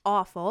sounds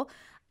awful.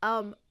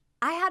 I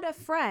had a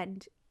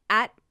friend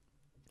at,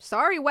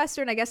 sorry,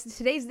 Western, I guess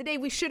today's the day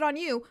we shit on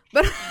you,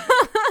 but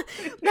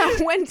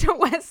that went to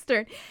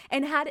Western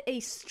and had a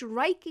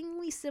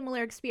strikingly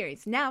similar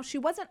experience. Now, she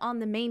wasn't on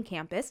the main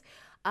campus.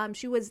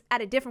 She was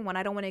at a different one.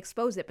 I don't want to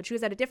expose it, but she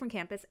was at a different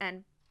campus.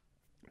 And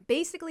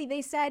basically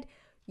they said,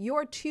 you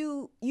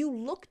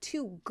look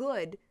too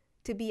good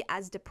to be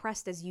as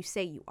depressed as you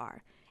say you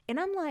are. And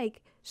I'm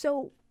like,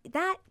 so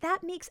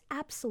that makes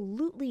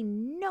absolutely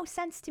no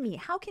sense to me.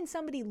 How can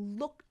somebody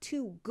look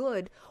too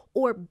good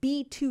or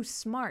be too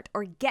smart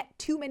or get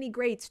too many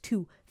grades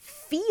to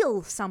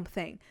feel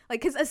something?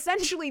 Because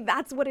essentially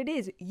that's what it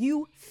is.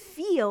 You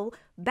feel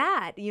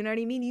bad. You know what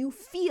I mean? You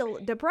feel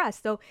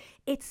depressed. So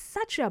it's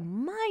such a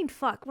mind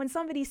fuck when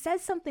somebody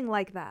says something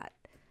like that.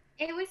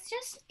 It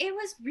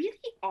was really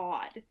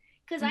odd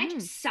because I Mm-hmm.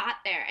 just sat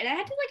there and I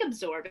had to like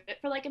absorb it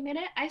for like a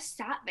minute. I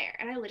sat there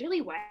and I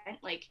literally went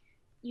like,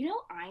 you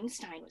know,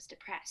 Einstein was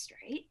depressed,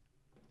 right?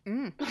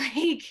 Mm.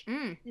 Like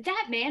Mm.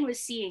 that man was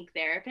seeing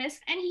therapists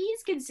and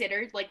he's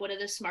considered like one of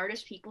the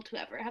smartest people to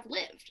ever have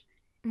lived.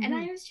 And Mm-hmm.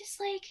 I was just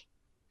like,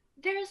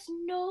 there's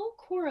no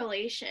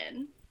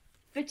correlation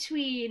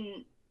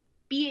between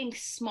being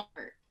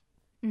smart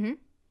Mm-hmm.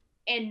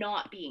 and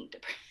not being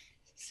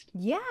depressed.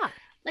 Yeah.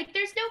 Like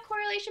there's no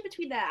correlation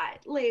between that.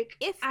 Like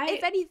If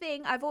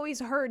anything, I've always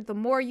heard the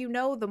more you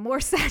know, the more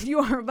sad you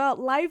are about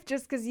life,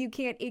 just because you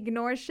can't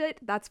ignore shit.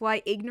 That's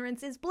why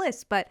ignorance is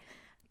bliss. But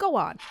go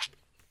on.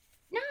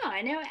 no,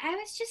 I know. I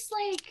was just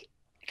like,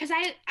 because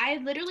I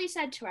literally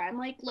said to her, I'm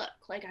like, look,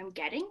 like I'm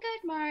getting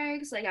good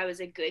marks. Like I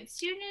was a good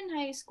student in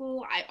high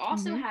school. I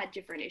also Mm-hmm. had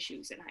different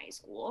issues in high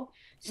school.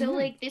 So Mm-hmm.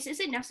 like this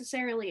isn't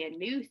necessarily a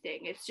new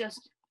thing. It's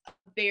just a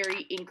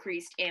very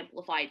increased,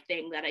 amplified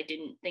thing that I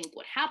didn't think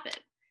would happen.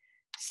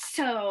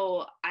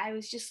 So I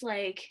was just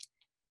like,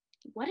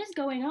 what is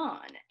going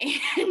on?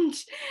 And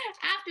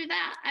after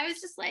that, I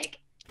was just like,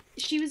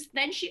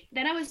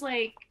 then I was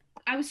like,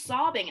 I was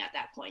sobbing at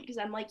that point because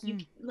I'm like, you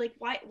like,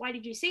 why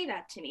did you say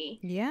that to me?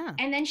 Yeah.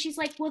 And then she's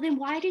like, well, then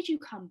why did you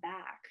come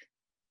back?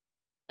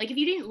 Like, if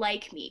you didn't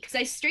like me, because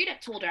I straight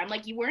up told her, I'm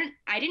like,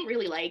 I didn't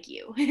really like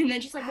you. And then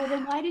she's like, well,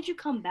 then why did you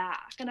come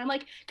back? And I'm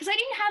like, because I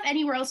didn't have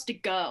anywhere else to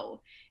go.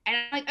 And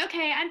I'm like,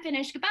 okay, I'm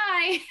finished.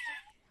 Goodbye.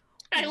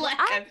 I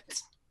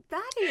left.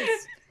 That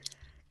is,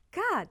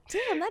 God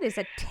damn, that is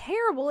a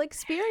terrible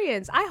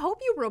experience. I hope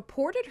you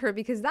reported her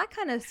because that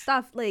kind of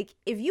stuff, like,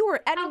 if you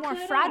were any How more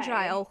could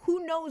fragile,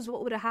 who knows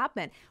what would have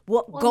happened?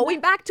 Well, Well,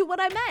 going back to what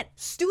I meant,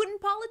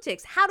 student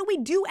politics. How do we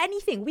do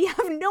anything? We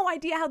have no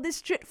idea how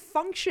this shit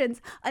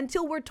functions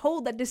until we're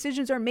told that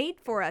decisions are made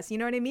for us. You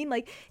know what I mean?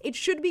 Like, it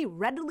should be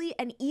readily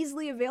and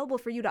easily available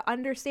for you to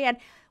understand,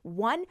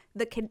 one,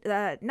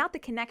 not the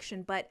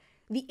connection, but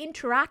the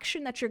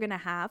interaction that you're going to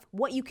have,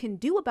 what you can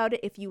do about it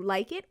if you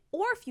like it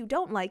or if you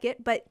don't like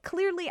it. But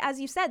clearly,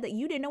 as you said, that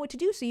you didn't know what to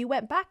do, so you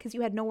went back because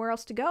you had nowhere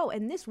else to go.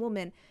 And this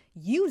woman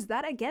used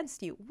that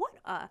against you. What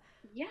a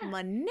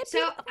manipulative.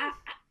 So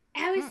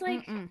I was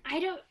like, I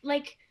don't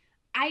like.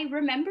 I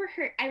remember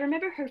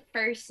her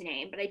first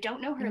name, but I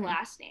don't know her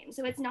last name.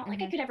 So it's not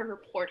like I could ever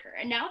report her.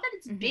 And now that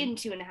it's been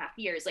 2.5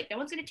 years, like no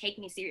one's gonna take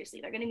me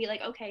seriously. They're gonna be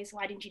like, okay, so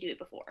why didn't you do it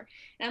before?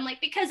 And I'm like,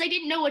 because I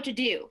didn't know what to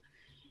do.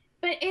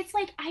 But it's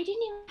like I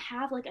didn't even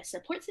have like a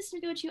support system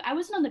to go to. I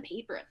wasn't on the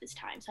paper at this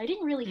time, so I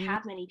didn't really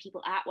have many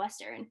people at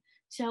Western.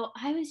 So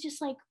I was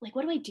just like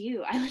what do I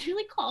do? I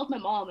literally called my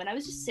mom and I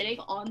was just sitting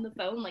on the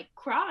phone like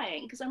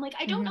crying because I'm like,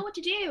 I don't know what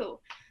to do.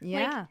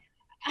 Yeah.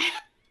 Like,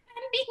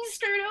 I'm being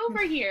screwed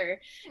over here.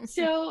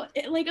 So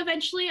like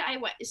eventually I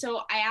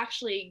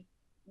actually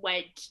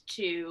went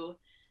to,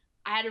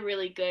 I had a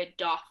really good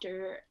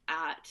doctor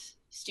at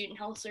Student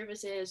Health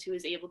Services who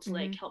was able to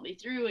like help me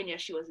through. And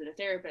yes, she wasn't a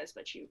therapist,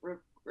 but she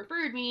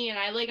referred me, and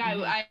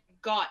I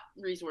got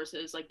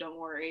resources, like don't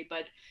worry.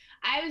 But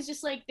I was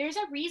just like, there's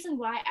a reason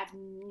why I've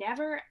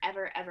never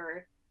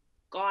ever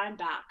gone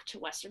back to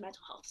Western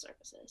Mental Health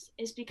Services,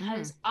 is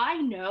because I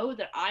know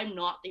that I'm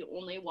not the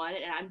only one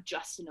and I'm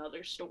just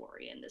another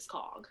story in this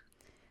cog.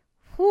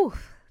 Whew,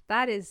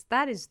 that is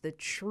the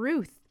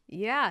truth.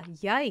 Yeah,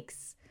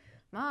 yikes.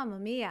 Mamma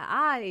mia,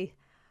 I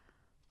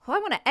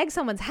want to egg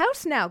someone's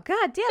house now.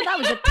 God damn, that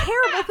was a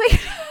terrible thing.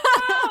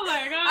 Oh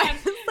my God. I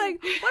was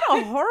like, what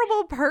a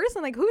horrible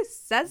person. Like, who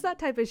says that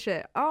type of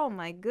shit? Oh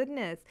my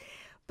goodness.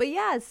 But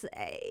yes,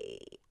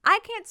 I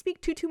can't speak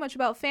too much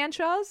about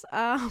Fanshaws.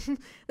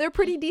 They're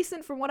pretty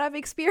decent from what I've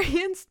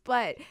experienced,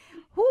 but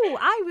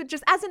I would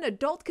just, as an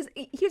adult, because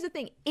here's the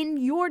thing, in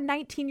your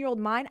 19-year-old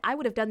mind, I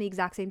would have done the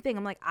exact same thing.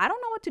 I'm like, I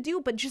don't know what to do,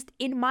 but just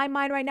in my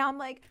mind right now, I'm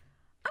like,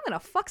 I'm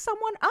gonna fuck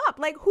someone up.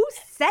 Like, who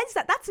says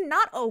that? That's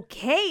not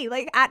okay,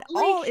 like, at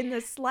all, in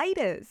the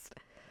slightest.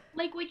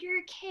 Like when you're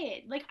a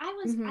kid, like I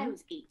was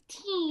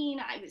 18,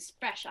 I was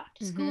fresh off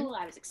to school,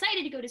 I was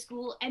excited to go to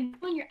school, and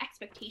when your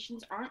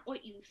expectations aren't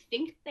what you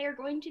think they're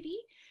going to be,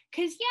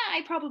 because yeah,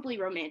 I probably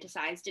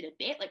romanticized it a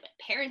bit. Like my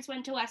parents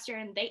went to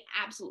Western, they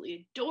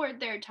absolutely adored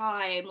their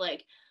time,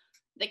 like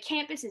the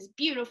campus is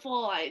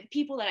beautiful,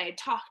 people that I had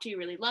talked to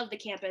really love the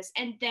campus,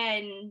 and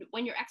then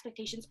when your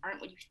expectations aren't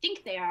what you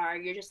think they are,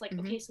 you're just like,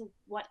 okay, so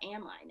what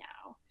am I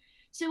now?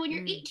 So when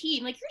you're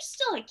 18, like you're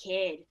still a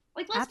kid.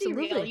 Like, let's be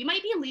real. You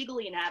might be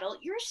legally an adult.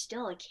 You're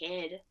still a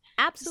kid.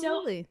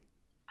 Absolutely.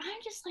 So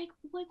I'm just like,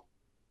 what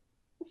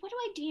do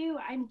I do?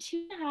 I'm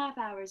 2.5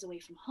 hours away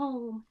from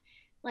home.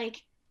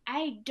 Like,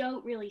 I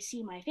don't really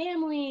see my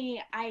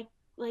family. I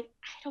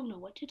don't know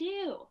what to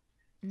do.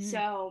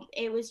 So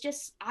it was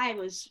just, I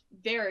was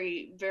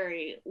very,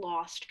 very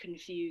lost,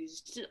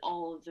 confused,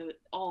 all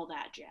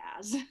that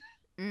jazz.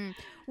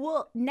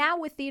 Well, now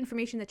with the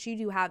information that you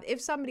do have,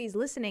 if somebody's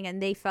listening and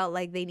they felt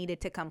like they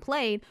needed to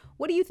complain,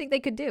 what do you think they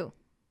could do?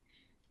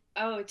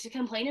 Oh, to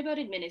complain about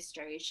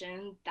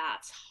administration,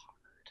 that's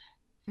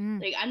hard.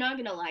 Like, I'm not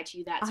gonna lie to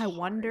you, that's I hard.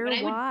 wonder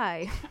But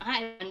why.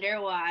 I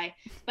wonder why.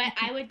 But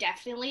I would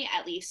definitely,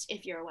 at least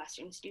if you're a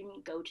Western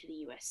student, go to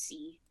the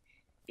USC,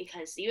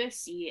 because the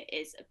USC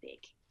is a big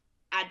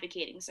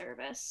advocating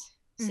service.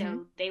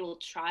 So they will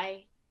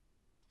try,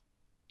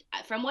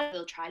 from what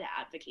they'll try to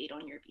advocate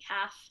on your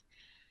behalf.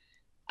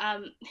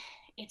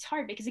 It's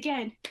hard because,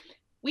 again,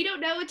 we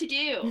don't know what to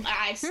do.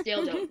 I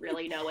still don't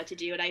really know what to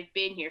do, and I've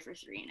been here for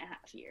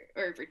 3.5 years,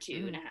 or for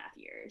 2.5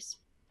 years.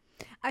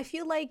 I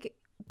feel like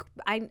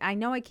I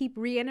know I keep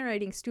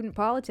reiterating student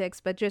politics,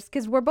 but just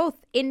because we're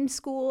both in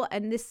school,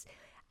 and this,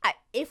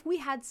 if we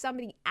had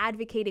somebody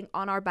advocating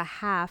on our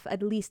behalf,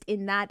 at least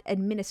in that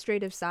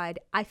administrative side,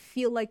 I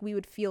feel like we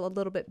would feel a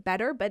little bit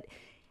better. But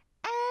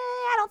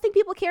I don't think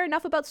people care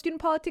enough about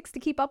student politics to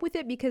keep up with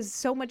it, because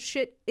so much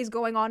shit is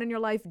going on in your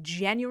life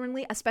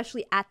genuinely,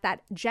 especially at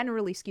that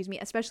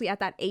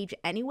age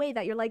anyway,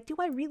 that you're like, do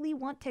I really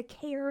want to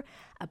care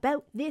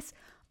about this,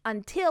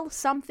 until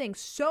something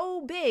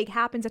so big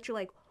happens that you're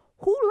like,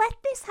 who let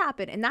this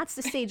happen? And that's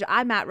the stage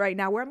I'm at right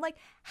now, where I'm like,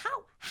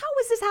 how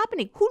is this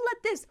happening? Who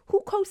let this?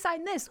 Who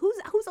co-signed this?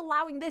 Who's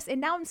allowing this?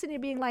 And now I'm sitting there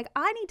being like,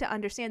 I need to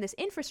understand this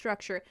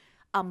infrastructure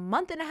a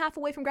month and a half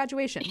away from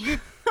graduation.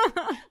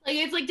 Like,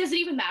 it's like, does it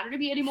even matter to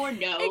me anymore?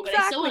 No, exactly. But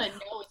I still want to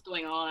know what's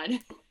going on.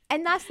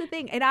 And that's the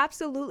thing. And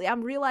absolutely,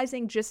 I'm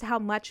realizing just how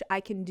much I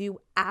can do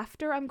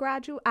after I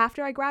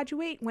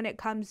graduate when it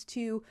comes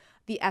to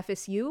the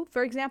FSU,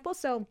 for example.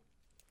 So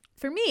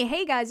for me,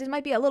 hey guys, this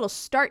might be a little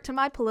start to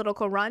my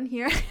political run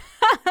here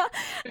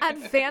at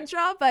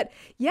Fanshawe. But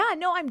yeah,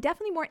 no, I'm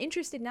definitely more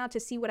interested now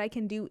to see what I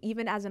can do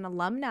even as an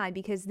alumni,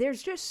 because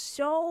there's just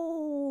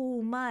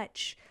so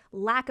much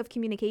lack of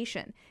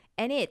communication.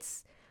 And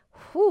it's,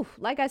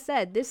 like I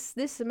said, this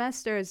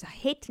semester's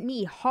hit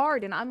me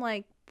hard. And I'm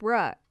like,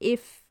 bruh,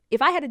 if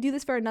I had to do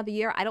this for another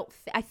year,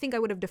 I think I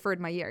would have deferred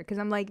my year, because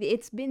I'm like,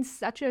 it's been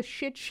such a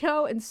shit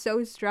show and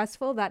so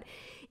stressful that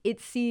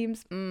it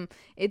seems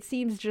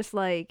just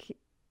like,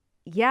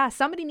 yeah,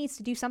 somebody needs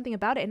to do something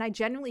about it. And I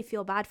genuinely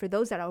feel bad for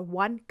those that are,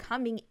 one,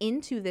 coming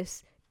into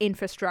this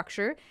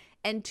infrastructure,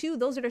 and two,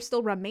 those that are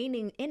still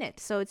remaining in it.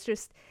 So it's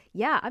just,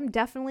 yeah, I'm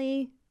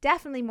definitely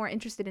more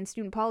interested in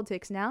student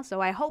politics now. So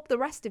I hope the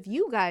rest of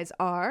you guys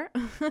are,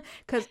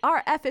 because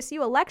our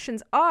FSU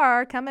elections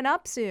are coming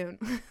up soon.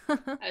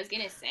 I was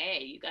going to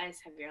say, you guys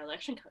have your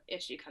election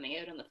issue coming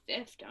out on the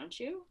 5th, don't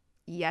you?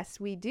 Yes,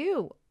 we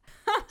do.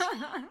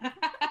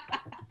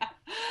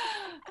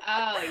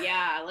 Oh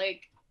yeah,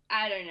 like,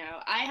 I don't know.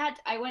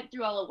 I went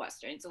through all of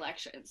Western's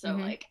elections, so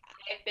like,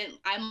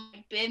 I've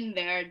been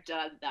there,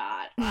 done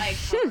that.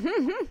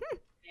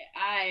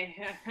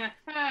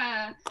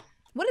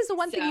 What is the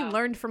one thing you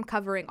learned from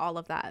covering all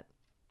of that?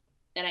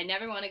 That I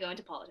never want to go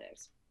into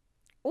politics.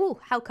 Oh,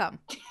 how come?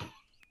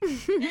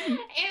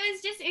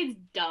 It's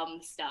dumb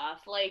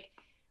stuff. Like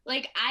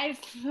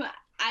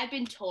I've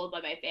been told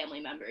by my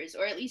family members,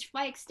 or at least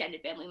my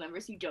extended family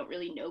members who don't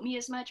really know me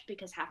as much,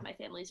 because half my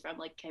family's from,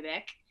 like,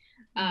 Quebec.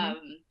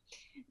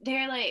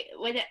 They're like,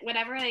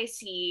 whenever they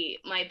see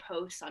my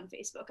posts on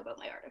Facebook about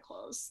my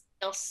articles,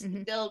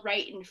 they'll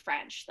write in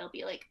French. They'll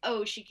be like,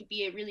 oh, she could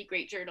be a really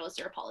great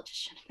journalist or a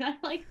politician. And I'm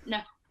like,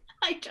 no,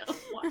 I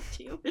don't want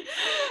to.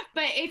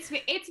 But it's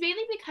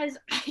mainly because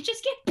I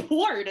just get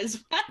bored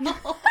as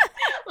well.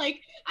 Like,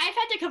 I've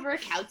had to cover a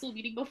council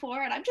meeting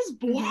before, and I'm just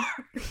bored.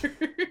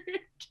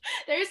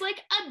 There's,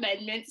 like,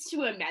 amendments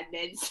to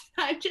amendments.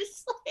 I'm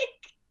just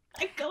like,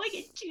 I'm going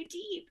in too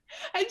deep.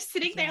 I'm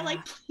sitting there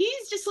like,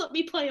 please just let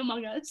me play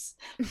Among Us.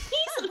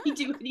 Please let me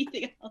do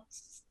anything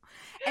else.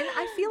 And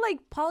I feel like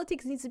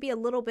politics needs to be a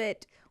little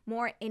bit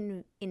more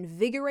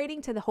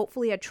invigorating to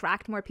hopefully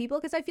attract more people,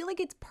 because I feel like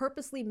it's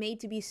purposely made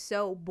to be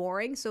so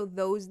boring, so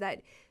those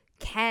that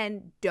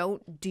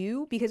don't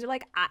do, because they're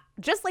like,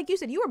 just like you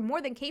said, you are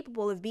more than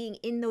capable of being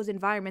in those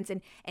environments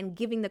and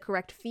giving the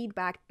correct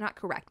feedback, not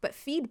correct, but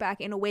feedback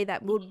in a way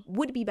that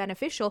would be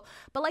beneficial.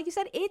 But like you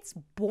said, it's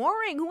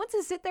boring. Who wants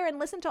to sit there and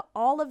listen to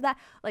all of that?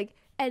 Like,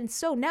 and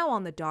so now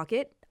on the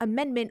docket,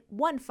 Amendment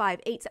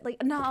 158,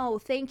 like, no,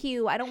 thank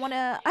you. I don't want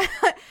to.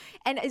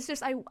 And it's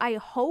just, I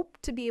hope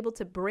to be able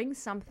to bring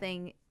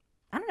something,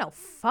 I don't know,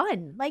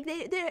 fun. Like,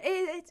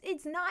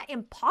 it's not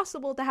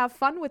impossible to have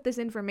fun with this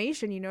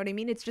information, you know what I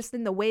mean? It's just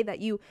in the way that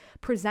you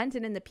present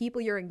it and the people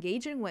you're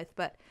engaging with.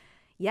 But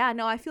yeah,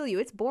 no, I feel you.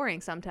 It's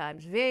boring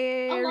sometimes.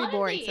 Very boring sometimes. A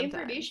lot of the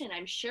information,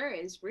 I'm sure,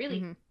 is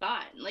really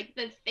fun. Like,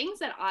 the things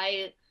that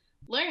I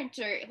learned,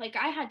 or, like,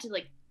 I had to,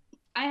 like,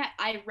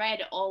 I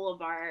read all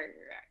of our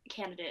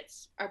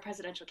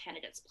presidential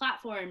candidates'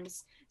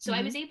 platforms. So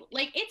I was able,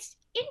 like, it's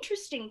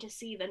interesting to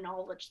see the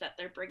knowledge that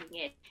they're bringing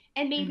in,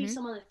 and maybe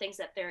some of the things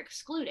that they're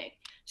excluding.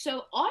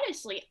 So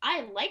honestly,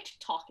 I liked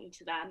talking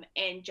to them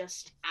and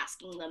just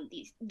asking them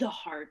the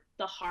hard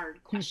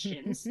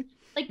questions.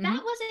 Like,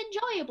 that was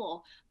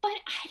enjoyable. But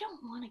I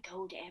don't want to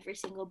go to every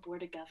single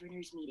Board of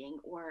Governors meeting,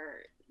 or,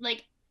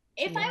 like,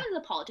 if I was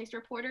a politics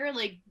reporter,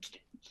 like,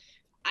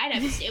 I'd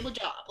have a stable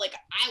job. Like,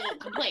 I won't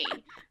complain.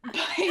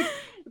 But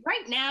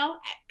right now,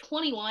 at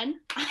 21,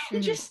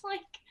 I'm just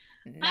like,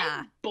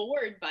 I'm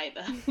bored by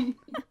them.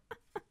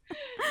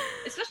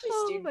 especially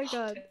Oh student my God.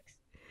 politics.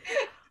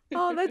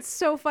 Oh, that's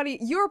so funny.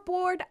 You're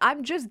bored.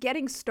 I'm just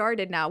getting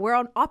started now. We're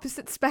on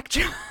opposite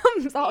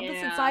spectrums,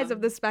 opposite sides Yeah.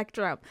 of the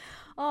spectrum.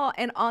 Oh,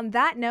 and on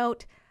that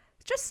note,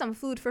 just some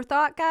food for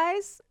thought,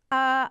 guys.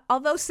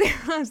 Although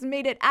Sarah's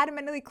made it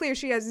adamantly clear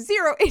she has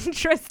zero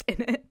interest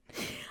in it,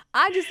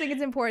 I just think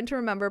it's important to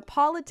remember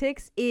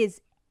politics is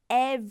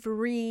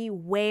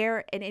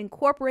everywhere and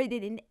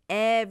incorporated in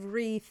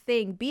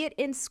everything, be it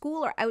in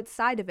school or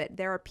outside of it.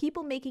 There are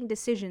people making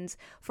decisions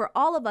for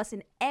all of us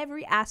in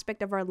every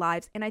aspect of our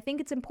lives. And I think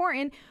it's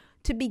important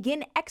to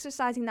begin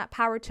exercising that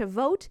power to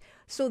vote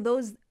so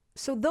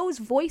those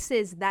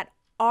voices that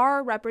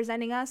are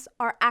representing us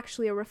are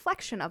actually a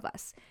reflection of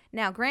us.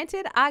 Now,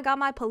 granted, I got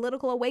my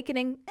political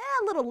awakening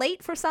a little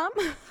late for some,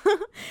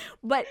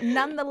 but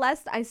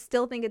nonetheless, I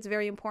still think it's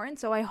very important.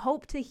 So I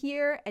hope to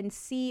hear and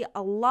see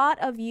a lot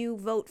of you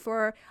vote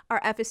for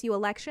our FSU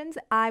elections.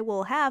 I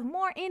will have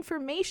more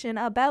information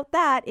about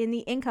that in the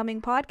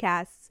incoming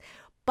podcasts.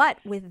 But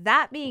with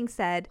that being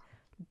said,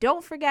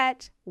 don't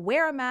forget,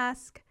 wear a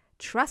mask,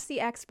 trust the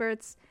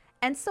experts,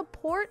 and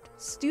support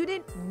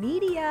student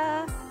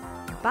media.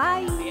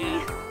 Bye.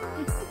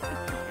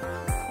 Yeah.